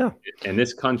 Yeah. And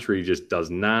this country just does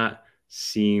not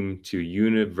seem to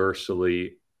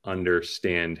universally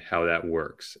understand how that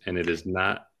works. And it is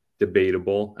not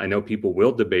debatable. I know people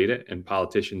will debate it and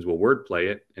politicians will wordplay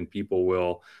it and people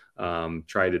will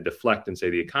try to deflect and say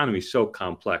the economy is so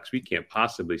complex, we can't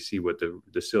possibly see what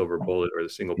the silver bullet or the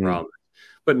single problem is.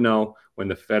 But no, when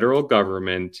the federal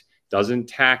government doesn't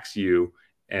tax you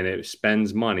and it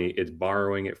spends money, it's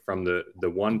borrowing it from the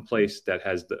one place that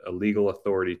has the legal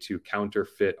authority to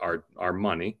counterfeit our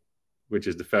money, which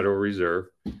is the Federal Reserve.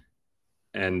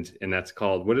 And that's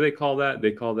called, what do they call that?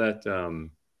 They call that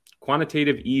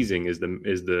quantitative easing.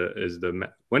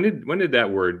 When did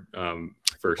that word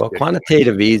first? Well,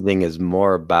 quantitative easing is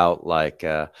more about like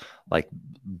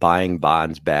buying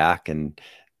bonds back, and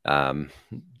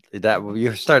that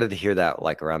you started to hear that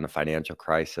like around the financial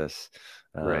crisis,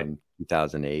 right.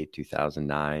 2008,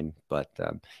 2009. But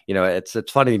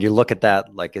it's funny when you look at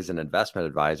that like as an investment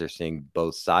advisor, seeing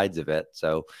both sides of it.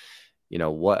 So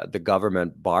what the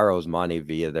government borrows money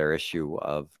via their issue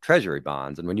of treasury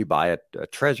bonds, and when you buy a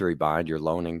treasury bond, you're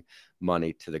loaning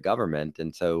money to the government.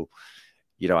 And so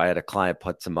I had a client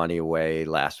put some money away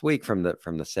last week from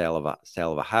the sale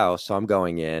of a house. So I'm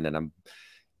going in and I'm,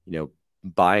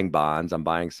 buying bonds. I'm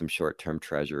buying some short-term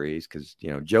treasuries because,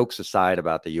 jokes aside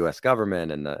about the U.S.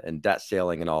 government and debt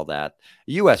ceiling and all that,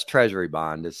 a U.S. Treasury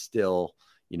bond is still,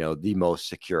 the most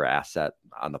secure asset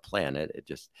on the planet. It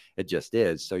just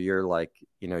is. So you're like,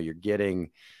 you're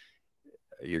getting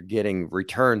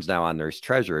returns now on those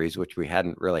treasuries, which we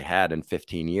hadn't really had in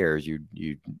 15 years.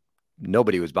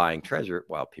 Nobody was buying treasury.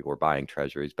 Well, people were buying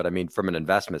treasuries, but I mean, from an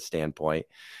investment standpoint,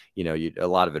 a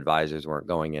lot of advisors weren't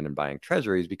going in and buying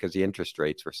treasuries because the interest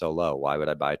rates were so low. Why would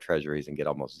I buy treasuries and get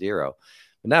almost zero?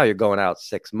 But now you're going out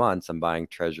 6 months and buying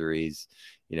treasuries,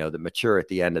 that mature at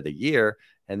the end of the year,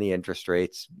 and the interest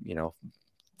rates, 5.4,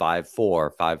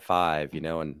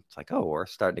 5.5, and it's like, oh, we're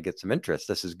starting to get some interest.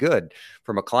 This is good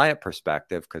from a client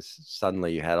perspective because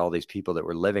suddenly you had all these people that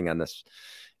were living on this.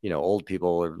 Old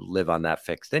people live on that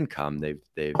fixed income. They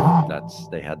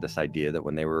had this idea that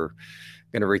when they were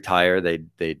going to retire,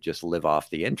 they'd just live off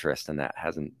the interest, and they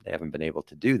haven't been able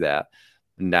to do that.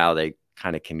 Now they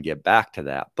kind of can get back to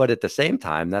that. But at the same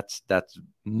time, that's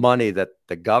money that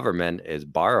the government is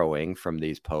borrowing from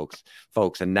these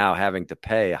folks and now having to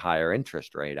pay a higher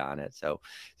interest rate on it. So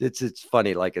it's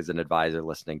funny, like as an advisor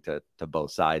listening to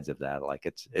both sides of that, like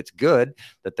it's good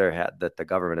that that the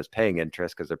government is paying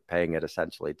interest because they're paying it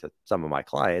essentially to some of my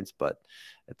clients. But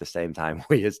at the same time,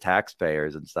 we as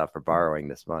taxpayers and stuff are borrowing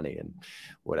this money and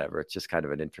whatever. It's just kind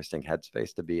of an interesting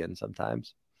headspace to be in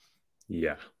sometimes.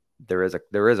 Yeah. There is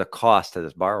a cost to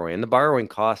this borrowing, and the borrowing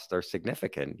costs are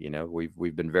significant.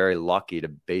 We've been very lucky to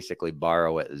basically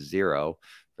borrow at zero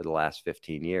for the last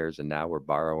 15 years, and now we're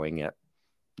borrowing at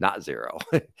not zero.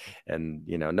 And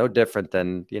no different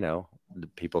than the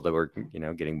people that were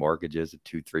getting mortgages at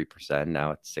 2-3%.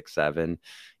 Now it's 6-7.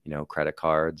 Credit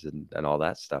cards and all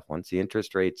that stuff. Once the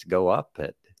interest rates go up,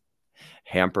 it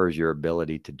hampers your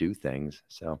ability to do things.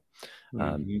 So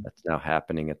that's now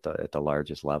happening at the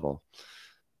largest level.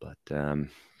 But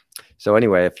so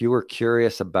anyway, if you were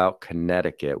curious about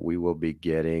Connecticut, we will be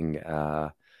getting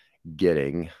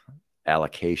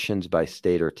allocations by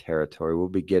state or territory. We'll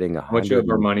be getting how much of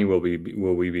our money will we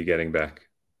be getting back?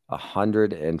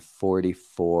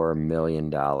 $144 million.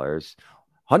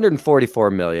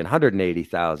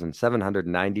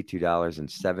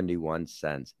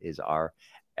 $144,180,792.71 is our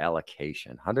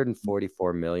allocation.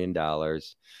 $144 million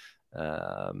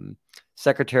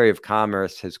Secretary of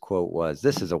Commerce, his quote was,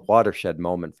 "This is a watershed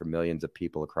moment for millions of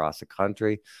people across the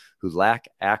country who lack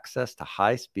access to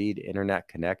high-speed internet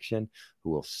connection,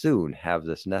 who will soon have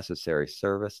this necessary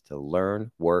service to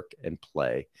learn, work, and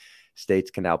play. States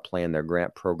can now plan their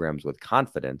grant programs with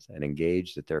confidence and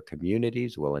engage that their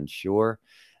communities will ensure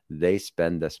they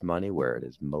spend this money where it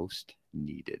is most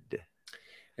needed."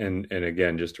 And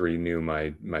again, just to renew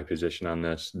my position on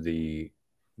this, the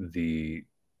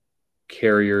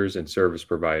carriers and service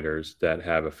providers that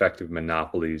have effective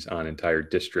monopolies on entire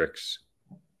districts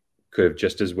could have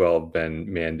just as well been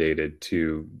mandated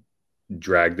to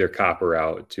drag their copper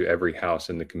out to every house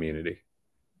in the community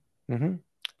on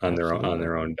their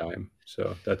own dime.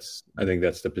 So I think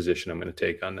that's the position I'm going to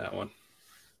take on that one.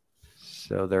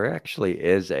 So there actually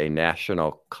is a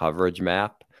national coverage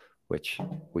map, which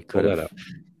we could have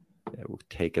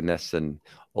taken this and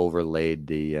overlaid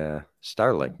the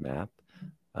Starlink map.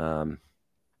 I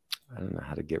don't know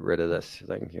how to get rid of this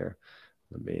thing here.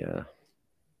 Let me, I'm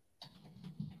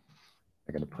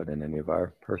going to put in any of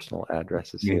our personal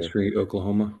addresses Main here. Street,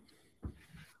 Oklahoma.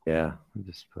 Yeah, I'll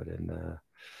just put in,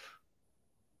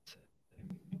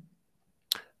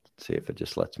 let's see if it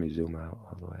just lets me zoom out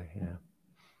all the way. Yeah.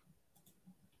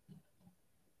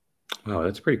 Wow,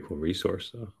 that's a pretty cool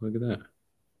resource, though. Look at that.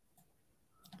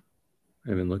 I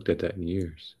haven't looked at that in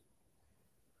years.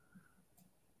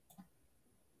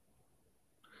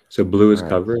 So blue is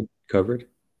covered?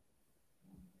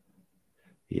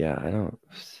 Yeah,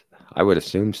 I would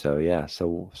assume so. Yeah.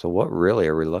 So what really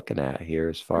are we looking at here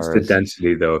as far as the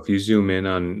density, though? If you zoom in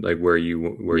on like where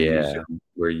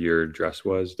your address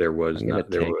was, there was not.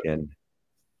 There was.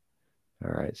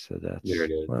 All right, so that's there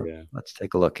it is. Well, yeah. Let's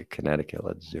take a look at Connecticut.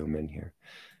 Let's zoom in here.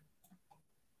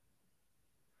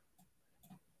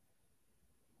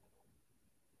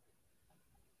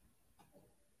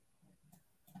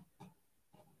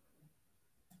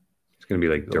 It's going to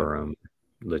be like Durham,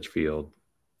 Litchfield.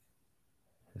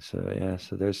 So yeah,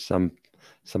 so there's some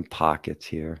pockets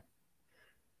here.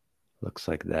 Looks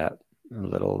like that. A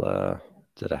little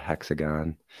is it a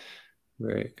hexagon?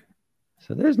 Right.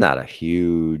 So there's not a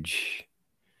huge.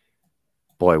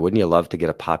 Boy, wouldn't you love to get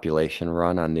a population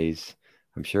run on these?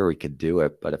 I'm sure we could do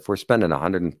it, but if we're spending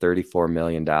 $134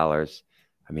 million, I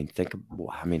mean,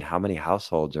 how many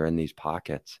households are in these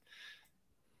pockets?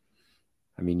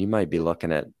 I mean, you might be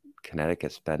looking at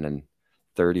Connecticut spending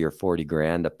 30 or 40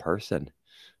 grand a person,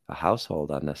 a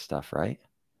household on this stuff, right?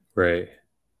 Right.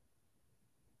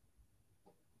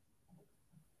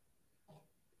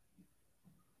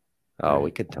 Oh,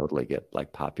 we could totally get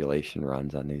like population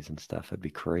runs on these and stuff. It'd be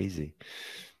crazy.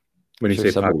 When you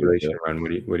say population run,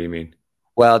 what do you mean?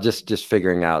 Well, just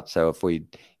figuring out. So if we,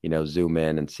 zoom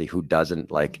in and see who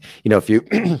doesn't like, if you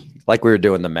like we were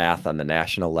doing the math on the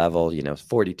national level,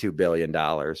 $42 billion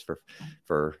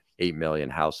for 8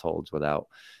 million households without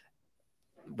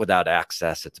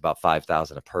access, it's about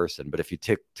 5,000 a person. But if you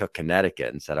took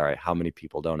Connecticut and said, all right, how many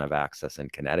people don't have access in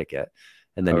Connecticut?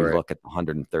 And then look at the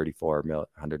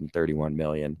 131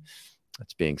 million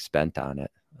that's being spent on it.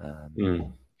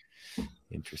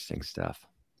 Interesting stuff.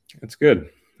 That's good.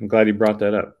 I'm glad you brought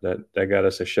that up. That got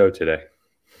us a show today.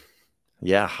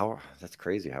 Yeah, that's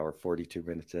crazy how we're 42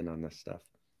 minutes in on this stuff.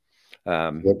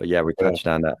 But yeah, we touched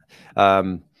on that.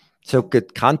 So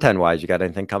good content-wise, you got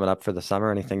anything coming up for the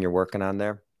summer? Anything you're working on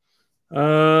there?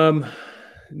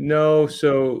 No.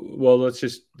 So, well, let's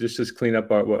just clean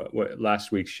up what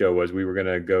last week's show was. We were going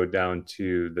to go down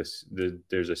to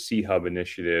there's a C Hub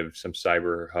initiative, some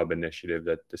cyber hub initiative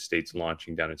that the state's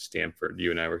launching down in Stanford.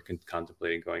 You and I were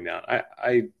contemplating going down.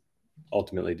 I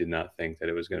ultimately did not think that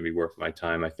it was going to be worth my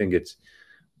time. I think it's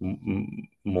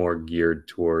more geared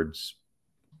towards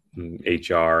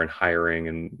HR and hiring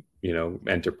and,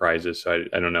 enterprises. So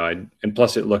I don't know. And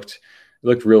plus it looked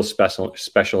real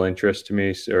special interest to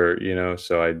me, or,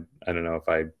 so I don't know if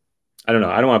I don't know.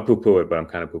 I don't want to poo-poo it, but I'm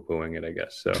kind of poo-pooing it, I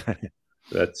guess. So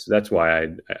that's why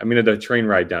I mean, the train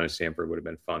ride down to Stanford would have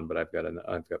been fun, but I've got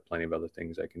plenty of other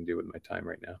things I can do with my time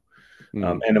right now.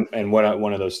 And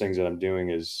one of those things that I'm doing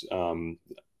is I'm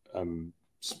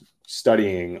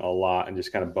studying a lot and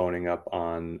just kind of boning up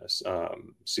on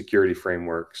security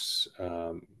frameworks,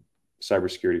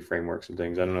 cybersecurity frameworks and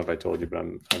things. I don't know if I told you, but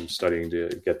I'm studying to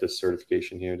get this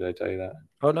certification here. Did I tell you that?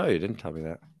 Oh, no, you didn't tell me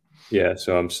that. Yeah.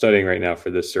 So I'm studying right now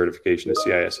for this certification, the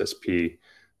CISSP.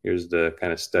 Here's the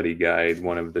kind of study guide,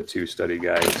 one of the 2 study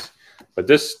guides. But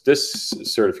this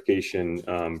certification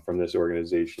from this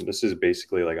organization, this is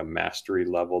basically like a mastery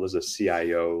level. This is a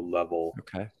CIO level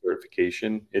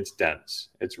certification. It's dense.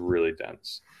 It's really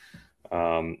dense.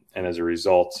 And as a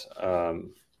result,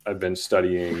 I've been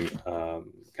studying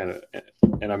kind of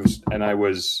and I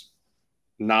was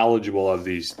knowledgeable of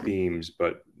these themes,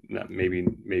 but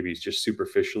maybe it's just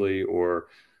superficially or a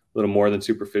little more than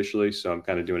superficially. So I'm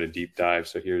kind of doing a deep dive.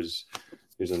 So here's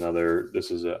another.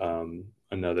 This is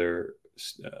another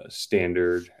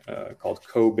standard called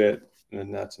COBIT,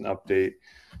 and that's an update.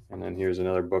 And then here's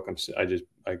another book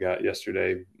I got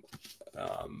yesterday,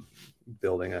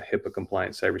 building a HIPAA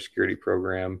compliant cybersecurity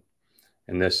program.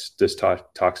 And this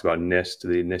talks about NIST,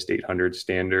 the NIST 800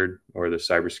 standard, or the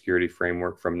cybersecurity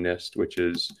framework from NIST, which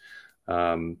is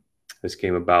this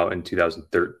came about in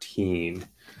 2013.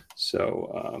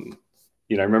 So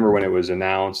I remember when it was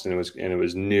announced, and it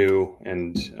was new,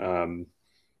 and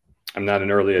I'm not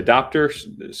an early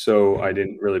adopter, so I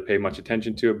didn't really pay much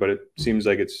attention to it. But it seems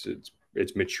like it's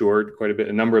matured quite a bit.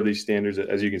 A number of these standards,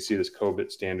 as you can see, this COBIT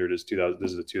standard is 2000.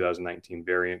 This is a 2019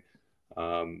 variant.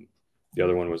 The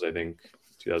other one was, I think,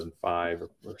 2005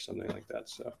 or something like that.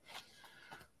 So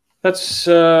that's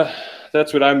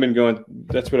what I've been going.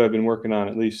 That's what I've been working on,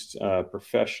 at least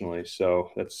professionally. So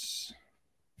that's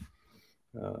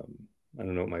I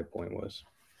don't know what my point was.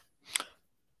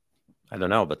 I don't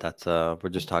know, but that's we're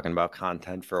just talking about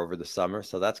content for over the summer,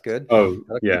 so that's good. Oh,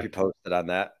 I'll yeah. keep you posted on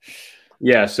that.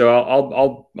 Yeah,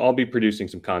 so I'll be producing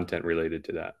some content related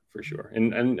to that for sure,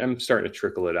 and I'm starting to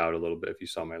trickle it out a little bit. If you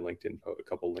saw my a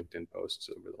couple LinkedIn posts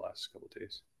over the last couple of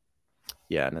days.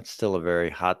 Yeah, and it's still a very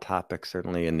hot topic,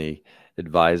 certainly in the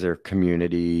advisor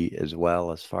community as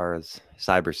well, as far as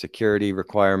cybersecurity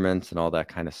requirements and all that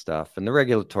kind of stuff. And the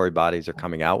regulatory bodies are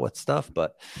coming out with stuff,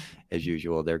 but as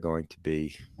usual, they're going to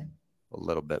be a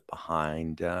little bit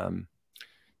behind.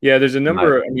 Yeah, there's a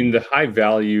number. I mean, the high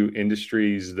value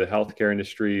industries, the healthcare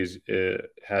industries,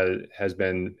 has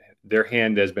been, their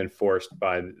hand has been forced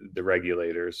by the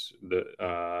regulators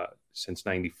since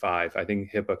 '95. I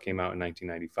think HIPAA came out in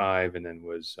 1995, and then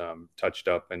was touched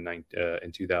up in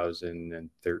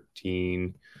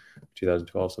 2013,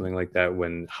 2012, something like that,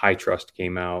 when High Trust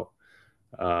came out,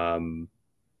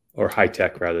 or High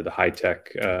Tech rather, the High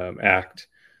Tech Act,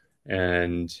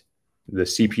 and the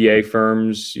CPA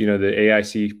firms, the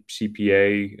AIC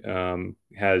CPA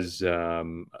has,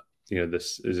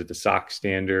 this is it, the SOC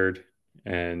standard,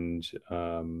 and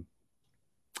I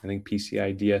think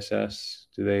PCI DSS.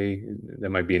 That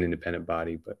might be an independent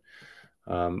body, but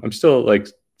I'm still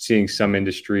seeing some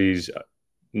industries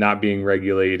not being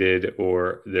regulated,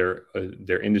 or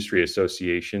their industry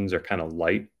associations are kind of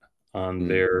light on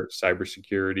their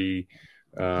cybersecurity.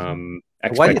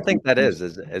 Why do you think that is?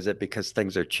 Is it because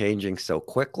things are changing so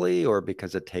quickly, or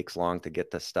because it takes long to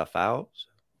get this stuff out?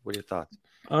 What are your thoughts?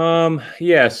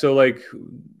 Yeah, so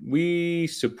we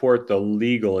support the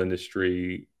legal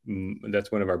industry.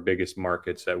 That's one of our biggest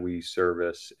markets that we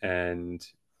service, and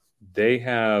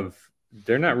they're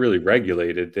not really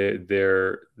regulated.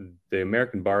 The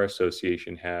American Bar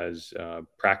Association has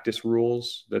practice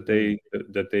rules that they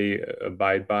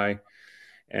abide by,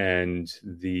 and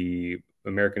the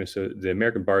American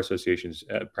Bar Association's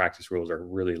practice rules are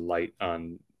really light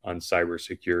on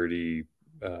cybersecurity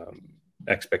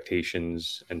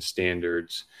expectations and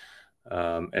standards.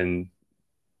 And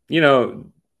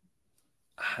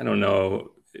I don't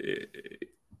know.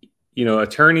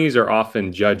 Attorneys are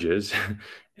often judges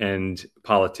and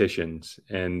politicians,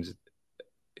 and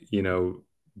I know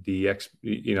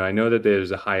that there's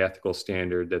a high ethical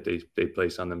standard that they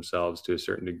place on themselves to a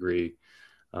certain degree.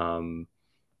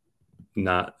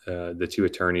 Not the two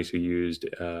attorneys who used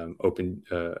open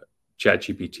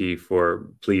ChatGPT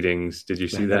for pleadings. Did you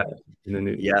see that?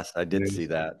 Yes, I did see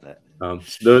that.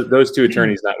 Those two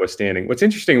attorneys notwithstanding, what's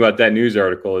interesting about that news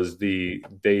article is they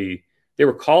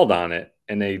were called on it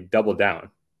and they doubled down.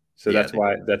 So that's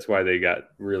why they got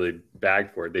really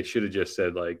bagged for it. They should have just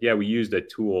said yeah, we used a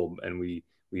tool and we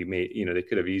made, they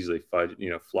could have easily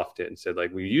fluffed it and said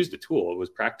we used a tool. It was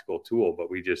a practical tool,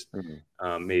 but we just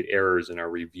made errors in our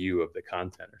review of the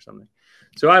content or something.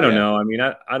 So I don't know. I mean,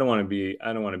 I don't want to be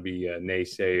a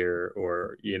naysayer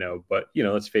or, but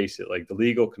let's face it, the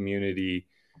legal community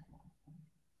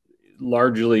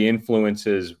largely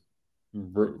influences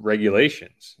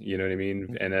regulations, you know what I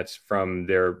mean? And that's from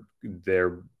their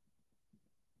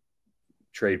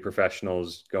trade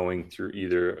professionals going through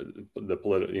either the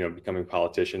political, becoming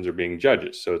politicians or being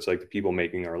judges. So it's the people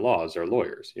making our laws are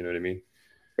lawyers, you know what I mean?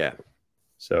 Yeah.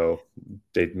 So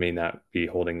they may not be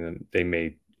holding them. They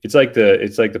may, it's like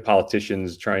the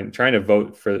politicians trying to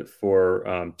vote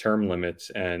for term limits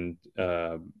and,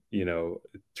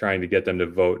 trying to get them to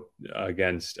vote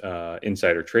against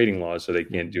insider trading laws. So they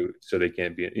can't be,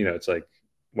 it's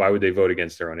why would they vote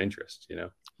against their own interests,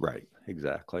 Right.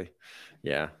 Exactly.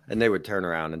 Yeah. And they would turn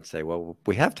around and say, well,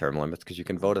 we have term limits because you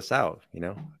can vote us out, If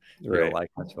you don't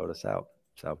like, let's vote us out.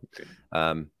 So,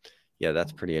 yeah,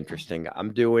 that's pretty interesting.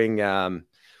 I'm doing,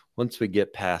 once we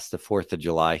get past the 4th of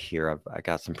July here, I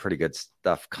got some pretty good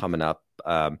stuff coming up.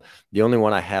 The only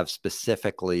one I have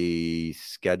specifically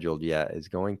scheduled yet is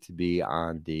going to be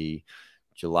on the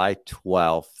July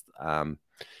 12th.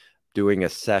 Doing a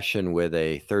session with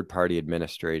a third-party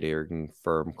administrating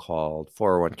firm called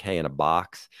 401k in a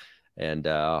Box. And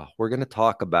we're going to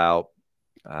talk about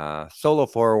solo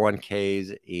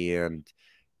 401ks and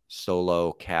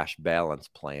solo cash balance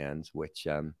plans, which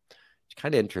is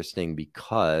kind of interesting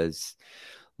because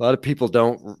a lot of people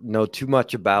don't know too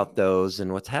much about those.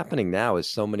 And what's happening now is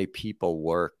so many people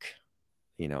work,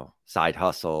 side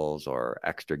hustles or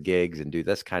extra gigs and do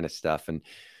this kind of stuff. And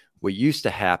what used to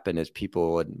happen is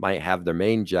people might have their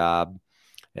main job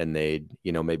and they'd,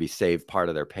 maybe save part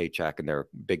of their paycheck in their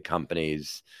big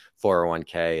companies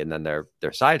 401k, and then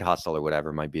their side hustle or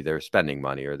whatever might be their spending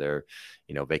money or their,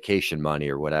 vacation money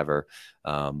or whatever.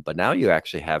 But now you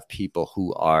actually have people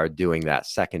who are doing that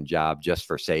second job just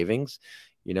for savings,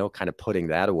 kind of putting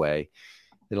that away.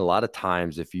 And a lot of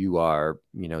times if you are,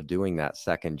 doing that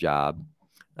second job,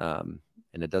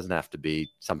 and it doesn't have to be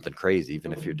something crazy,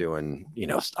 even if you're doing,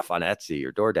 stuff on Etsy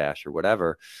or DoorDash or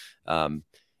whatever,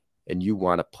 and you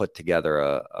want to put together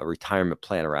a retirement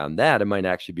plan around that, it might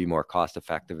actually be more cost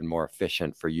effective and more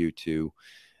efficient for you to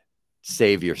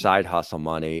save your side hustle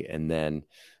money. And then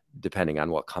depending on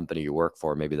what company you work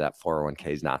for, maybe that 401k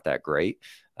is not that great.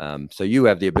 So you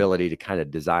have the ability to kind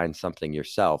of design something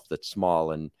yourself that's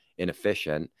small and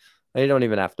inefficient. And you don't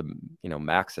even have to,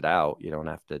 max it out. You don't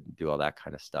have to do all that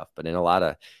kind of stuff. But in a lot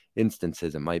of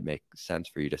instances, it might make sense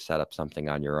for you to set up something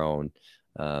on your own,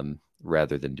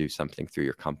 rather than do something through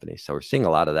your company. So we're seeing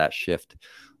a lot of that shift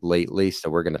lately.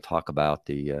 So we're going to talk about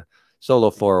the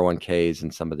solo 401ks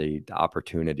and some of the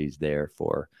opportunities there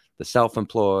for the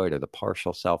self-employed or the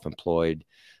partial self-employed.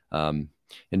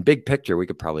 In big picture, we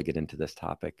could probably get into this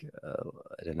topic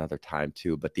at another time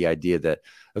too, but the idea that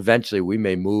eventually we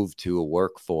may move to a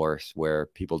workforce where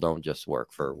people don't just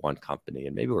work for one company,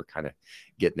 and maybe we're kind of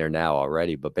getting there now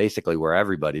already, but basically where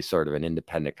everybody's sort of an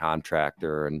independent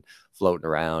contractor and floating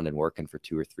around and working for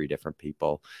 2 or 3 different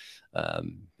people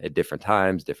at different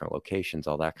times, different locations,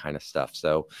 all that kind of stuff.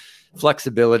 So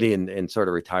flexibility and sort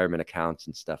of retirement accounts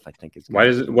and stuff, I think is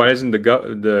good. Why isn't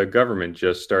the government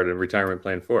just started a retirement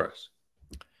plan for us?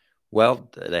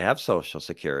 Well, they have Social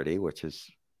Security, which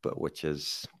is,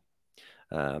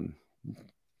 I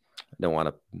don't want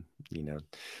to, a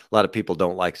lot of people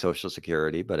don't like Social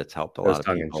Security, but it's helped a lot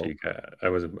of people.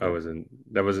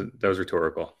 That was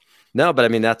rhetorical. No, but I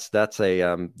mean, that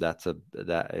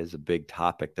is a big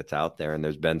topic that's out there. And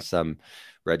there's been some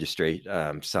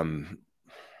some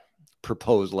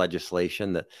proposed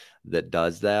legislation that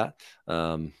does that.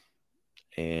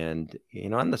 And,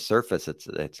 on the surface,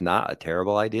 it's not a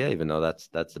terrible idea, even though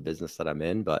that's the business that I'm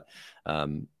in. But,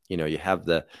 you have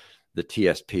the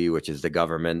TSP, which is the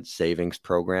government savings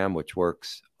program, which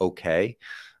works okay.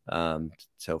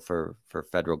 So for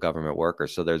federal government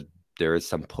workers, so there is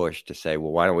some push to say,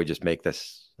 well, why don't we just make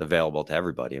this available to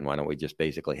everybody? And why don't we just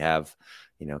basically have,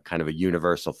 kind of a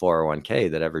universal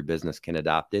 401k that every business can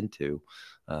adopt into?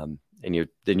 And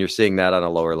you're seeing that on a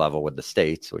lower level with the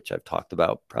states, which I've talked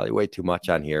about probably way too much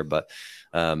on here, but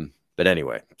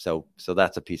anyway, so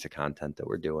that's a piece of content that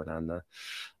we're doing on the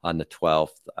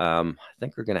 12th. I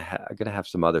think we're gonna have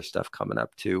some other stuff coming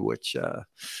up too, which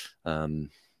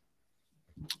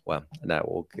well, and that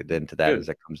we'll get into that as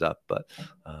it comes up. But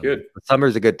good. Summer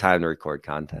is a good time to record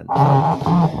content.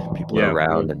 So people are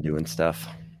around and doing stuff.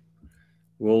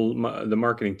 Well, the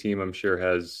marketing team, I'm sure,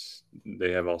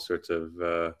 they have all sorts of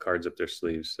cards up their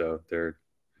sleeves. So I'm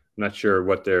not sure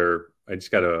what I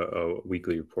just got a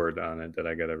weekly report on it that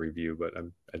I got to review, but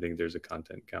I think there's a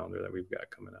content calendar that we've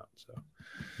got coming out. So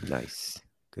nice.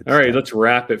 Good all right, let's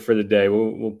wrap it for the day.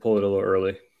 We'll pull it a little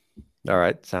early. All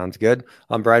right. Sounds good.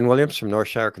 I'm Brian Williams from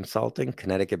Northshire Consulting,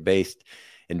 Connecticut-based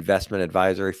investment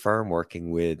advisory firm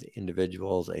working with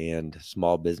individuals and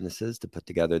small businesses to put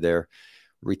together their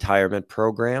retirement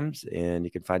programs. And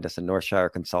you can find us at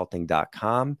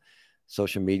northshireconsulting.com.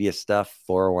 Social media stuff,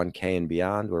 401k and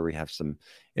beyond, where we have some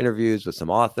interviews with some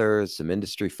authors, some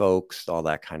industry folks, all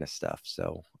that kind of stuff.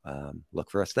 So look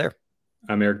for us there.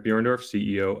 I'm Eric Bjorndorf,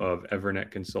 CEO of Evernet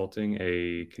Consulting,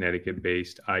 a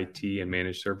Connecticut-based IT and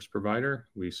managed service provider.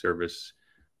 We service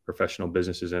professional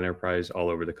businesses and enterprise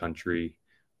all over the country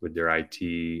with their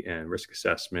IT and risk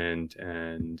assessment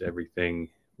and everything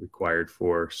required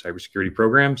for cybersecurity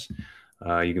programs.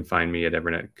 You can find me at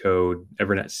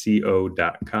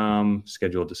evernetco.com,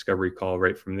 schedule a discovery call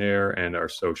right from there, and our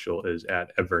social is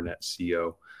at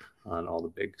evernetco. on all the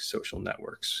big social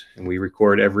networks. And we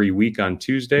record every week on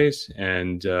Tuesdays.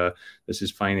 And this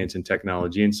is Finance and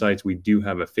Technology Insights. We do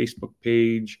have a Facebook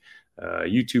page,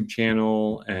 YouTube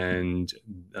channel, and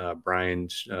Brian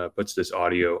puts this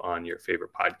audio on your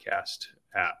favorite podcast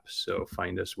app. So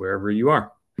find us wherever you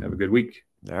are. Have a good week.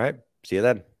 All right. See you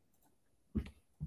then.